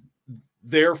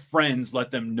their friends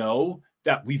let them know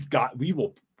that we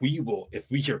will, if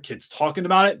we hear kids talking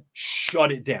about it,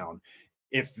 shut it down.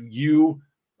 If you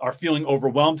are feeling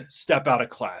overwhelmed, step out of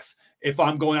class. If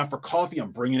I'm going out for coffee,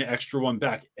 I'm bringing an extra one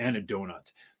back and a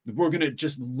donut. We're going to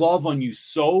just love on you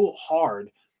so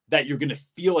hard that you're going to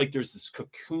feel like there's this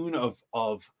cocoon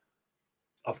of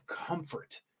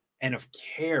comfort and of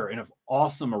care and of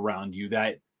awesome around you,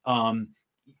 that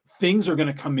things are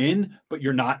going to come in, but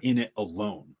you're not in it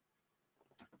alone.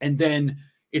 And then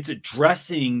it's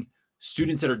addressing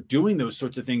students that are doing those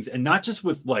sorts of things, and not just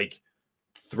with like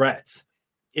threats.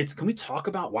 It's, can we talk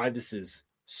about why this is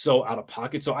so out of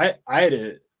pocket? So I had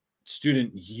a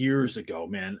student years ago,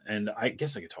 man, and I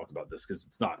guess I could talk about this because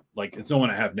it's not like it's no one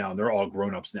I have now, and they're all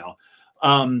grown-ups now.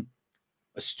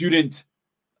 A student,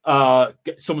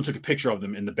 someone took a picture of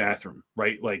them in the bathroom,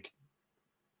 right? Like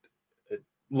a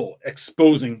little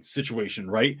exposing situation,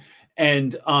 right?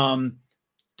 And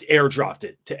airdropped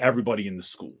it to everybody in the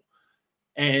school.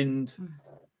 And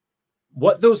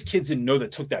what those kids didn't know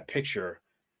that took that picture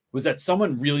was that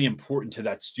someone really important to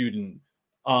that student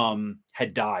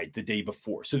had died the day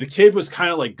before. So the kid was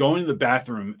kind of like going to the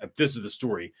bathroom, this is the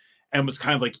story, and was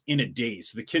kind of like in a daze.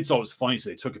 So the kids thought it was funny, so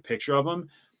they took a picture of him.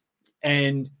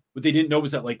 And what they didn't know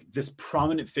was that like this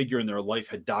prominent figure in their life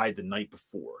had died the night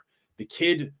before. The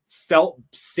kid felt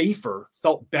safer,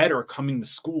 felt better coming to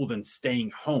school than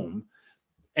staying home.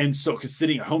 And so, because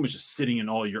sitting at home is just sitting in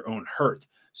all your own hurt.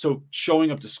 So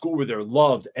showing up to school where they're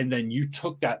loved, and then you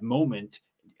took that moment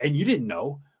and you didn't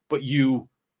know, but you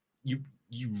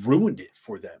ruined it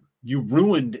for them. You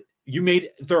made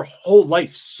their whole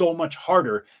life so much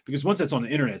harder, because once it's on the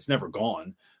internet, it's never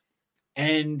gone.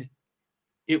 And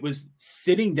it was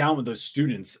sitting down with those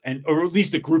students, or at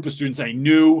least a group of students I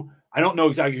knew. I don't know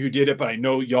exactly who did it, but I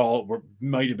know y'all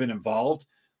might have been involved,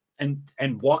 and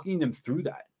walking them through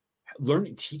that,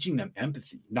 teaching them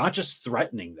empathy, not just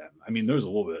threatening them. I mean, there's a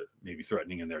little bit maybe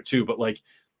threatening in there too, but like,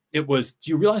 it was,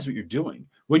 do you realize what you're doing?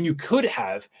 When you could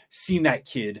have seen that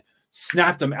kid,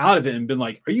 snapped them out of it and been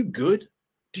like, are you good?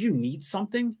 Do you need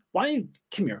something? Why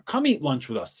come here, come eat lunch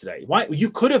with us today? Why? You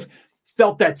could have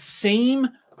felt that same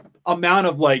amount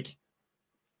of like,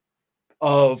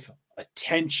 of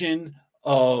attention,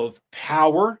 of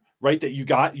power, right? That you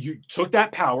took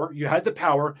that power, you had the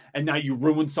power, and now you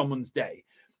ruined someone's day.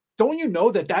 Don't you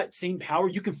know that same power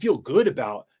you can feel good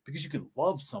about, because you can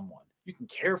love someone, you can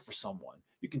care for someone,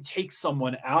 you can take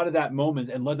someone out of that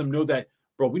moment and let them know that,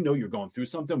 bro, we know you're going through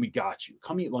something. We got you.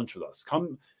 Come eat lunch with us.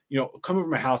 Come over to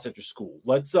my house after school.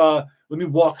 Let me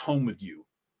walk home with you.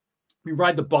 Let me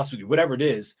ride the bus with you. Whatever it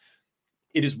is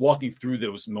walking through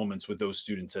those moments with those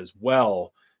students as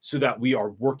well, so that we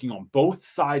are working on both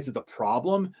sides of the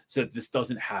problem so that this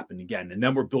doesn't happen again. And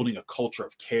then we're building a culture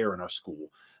of care in our school.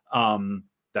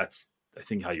 That's, I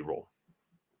think, how you roll.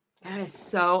 That is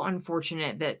so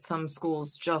unfortunate that some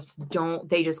schools just don't,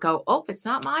 they just go, oh, it's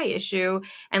not my issue,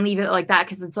 and leave it like that.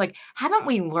 Cause it's like, haven't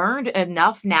we learned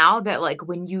enough now that like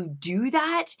when you do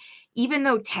that, even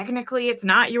though technically it's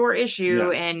not your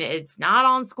issue and it's not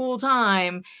on school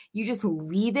time, you just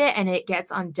leave it and it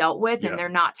gets undealt with, and they're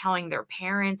not telling their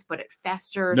parents, but it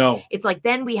festers. No. It's like,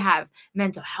 then we have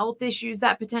mental health issues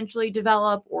that potentially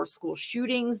develop, or school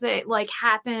shootings that like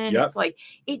happen. It's like,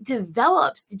 it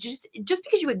develops just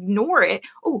because you ignore it.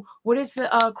 Oh, what is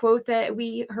the quote that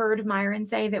we heard Myron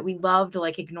say that we loved,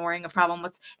 like ignoring a problem?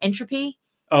 What's entropy?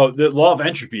 Oh, the law of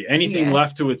entropy. Anything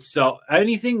left to itself,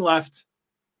 anything left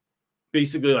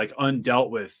basically like undealt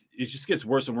with, it just gets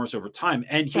worse and worse over time.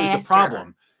 And here's the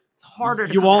problem. It's harder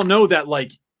to you all know that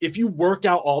like, if you work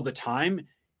out all the time,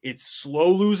 it's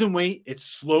slow losing weight, it's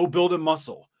slow building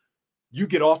muscle. You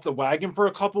get off the wagon for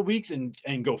a couple of weeks and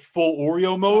go full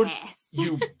Oreo mode,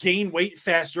 you gain weight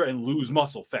faster and lose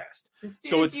muscle fast. So as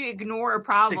soon as you ignore a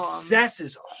problem, success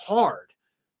is hard,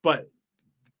 but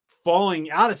falling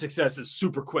out of success is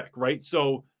super quick, right?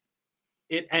 So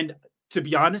and to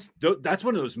be honest, that's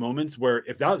one of those moments where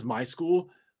if that was my school,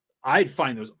 I'd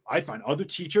find other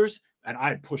teachers and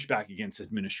I'd push back against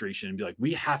administration and be like,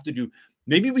 we have to do,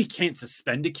 maybe we can't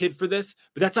suspend a kid for this,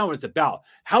 but that's not what it's about.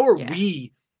 How are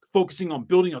we focusing on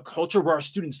building a culture where our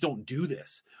students don't do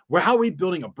this? How are we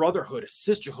building a brotherhood, a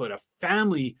sisterhood, a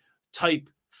family type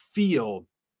feel?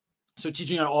 So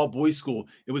teaching at an all boys school,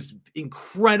 it was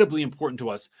incredibly important to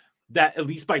us that at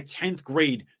least by 10th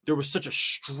grade, there was such a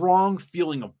strong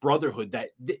feeling of brotherhood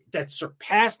that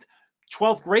surpassed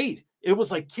 12th grade. It was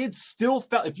like kids still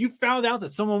felt, if you found out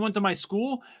that someone went to my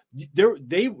school,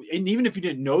 and even if you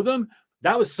didn't know them,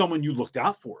 that was someone you looked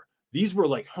out for. these were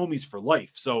like homies for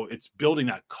life. So it's building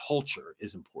that culture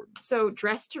is important. So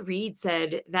Dress to Read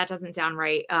said, that doesn't sound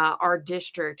right. Our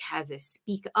district has a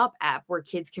Speak Up app where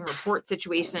kids can report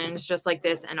situations just like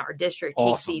this. And our district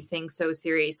takes these things so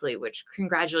seriously, which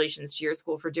congratulations to your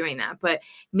school for doing that. But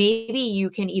maybe you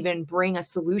can even bring a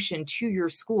solution to your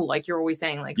school. Like you're always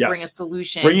saying, like bring a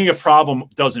solution. Bringing a problem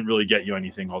doesn't really get you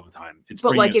anything all the time.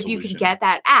 But like if you could get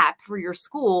that app for your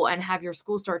school and have your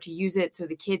school start to use it so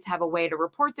the kids have a way to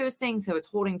report those things, so it's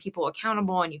holding people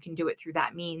accountable and you can do it through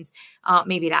that means,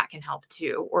 maybe that can help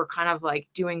too. Or kind of like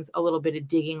doing a little bit of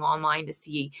digging online to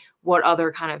see what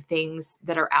other kind of things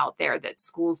that are out there that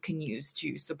schools can use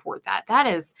to support that. That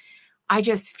is, I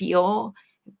just feel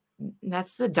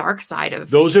that's the dark side of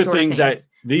those are things that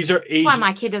these are that's why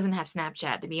my kid doesn't have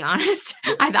Snapchat, to be honest.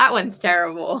 That one's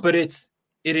terrible. But it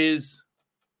is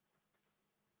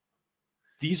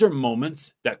these are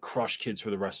moments that crush kids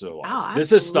for the rest of their lives. Oh,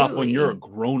 this is stuff when you're a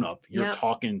grown-up, you're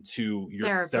talking to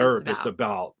your therapist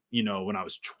about, you know, when I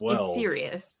was 12. It's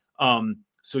serious.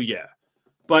 So yeah.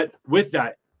 But with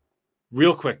that,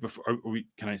 real quick before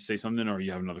can I say something, or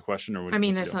you have another question? Or I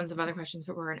mean, there's tons of other questions,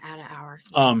 but we're out of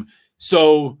hours.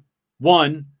 So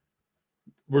one,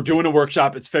 we're doing a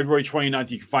workshop. It's February 29th.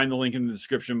 You can find the link in the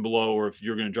description below, or if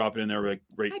you're going to drop it in there right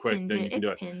quick, then you can do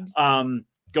it. Pinned.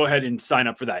 Go ahead and sign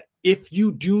up for that. If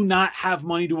you do not have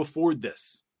money to afford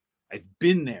this, I've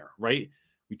been there, right?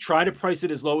 We try to price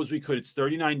it as low as we could. It's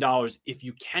 $39. If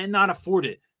you cannot afford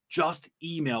it, just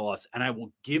email us and I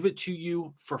will give it to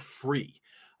you for free.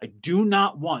 I do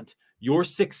not want your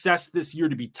success this year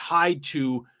to be tied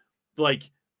to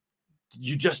like,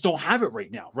 you just don't have it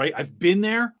right now, right? I've been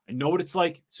there. I know what it's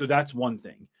like. So that's one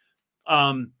thing.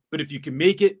 But if you can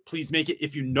make it, please make it.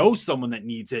 If you know someone that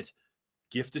needs it,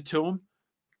 gift it to them.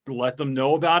 Let them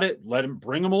know about it. Let them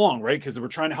bring them along, right? Because we're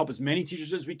trying to help as many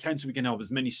teachers as we can so we can help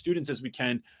as many students as we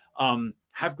can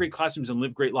have great classrooms and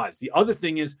live great lives. The other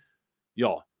thing is,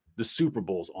 y'all, the Super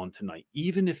Bowl's on tonight.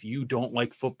 Even if you don't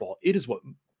like football, it is what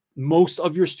most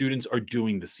of your students are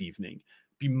doing this evening.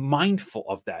 Be mindful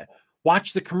of that.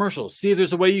 Watch the commercials. See if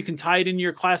there's a way you can tie it into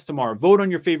your class tomorrow. Vote on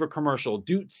your favorite commercial.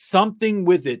 Do something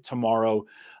with it tomorrow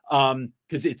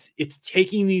because it's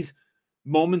taking these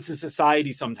moments in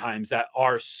society sometimes that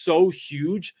are so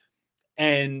huge,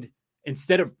 and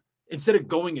instead of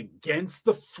going against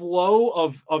the flow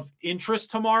of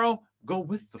interest tomorrow, go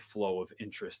with the flow of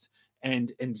interest,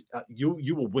 and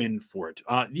you will win for it.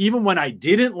 Even when I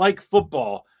didn't like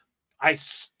football, I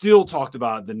still talked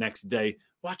about it the next day.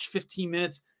 Watch 15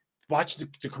 minutes. Watch the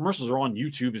commercials are on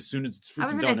YouTube as soon as it's freaking done. I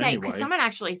was going to say, because someone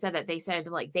actually said that they said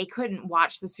like they couldn't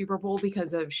watch the Super Bowl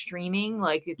because of streaming.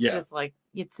 Like it's just like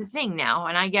it's a thing now,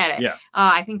 and I get it. Yeah.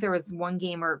 I think there was one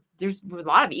game, or there's a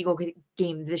lot of Eagle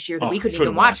games this year that we couldn't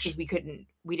even watch because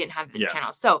we didn't have the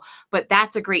channel. So, but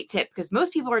that's a great tip because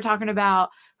most people are talking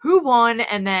about who won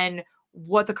and then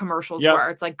what the commercials were.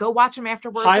 It's like, go watch them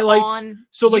afterwards. Highlights.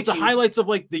 So YouTube. Like the highlights of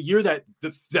like the year that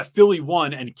Philly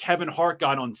won and Kevin Hart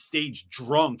got on stage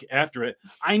drunk after it.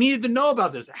 I needed to know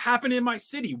about this. It happened in my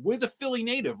city with a Philly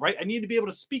native, right? I needed to be able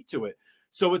to speak to it.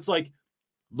 So it's like,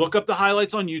 look up the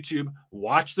highlights on YouTube,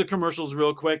 watch the commercials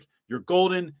real quick. You're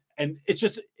golden. And it's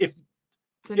just, if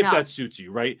that suits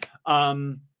you, right?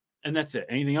 And that's it.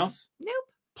 Anything else? Nope.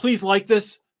 Please like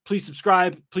this. Please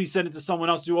subscribe. Please send it to someone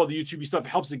else. Do all the YouTube stuff. It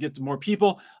helps it get to more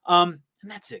people. And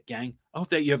that's it, gang. I hope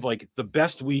that you have like the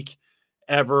best week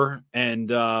ever.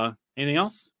 And anything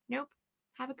else? Nope.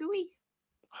 Have a good week.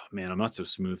 Oh, man, I'm not so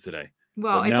smooth today.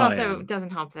 Well, it's also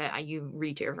doesn't help that you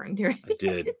reach-overing to it. I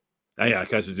did. I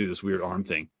guys would do this weird arm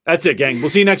thing. That's it, gang. We'll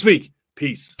see you next week.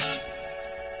 Peace.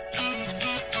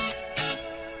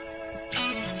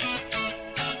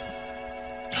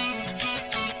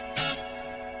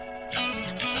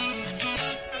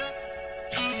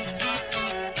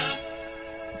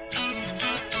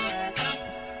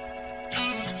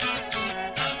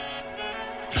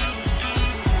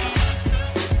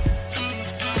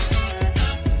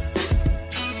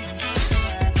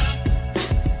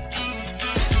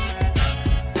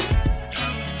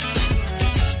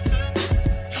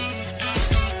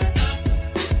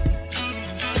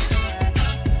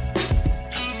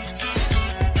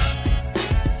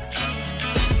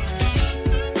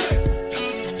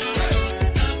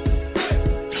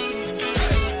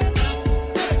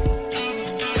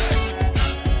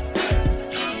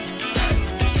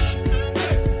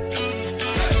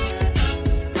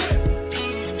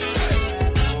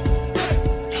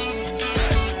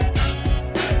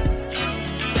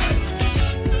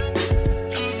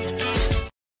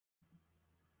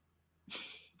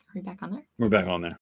 We're back on there.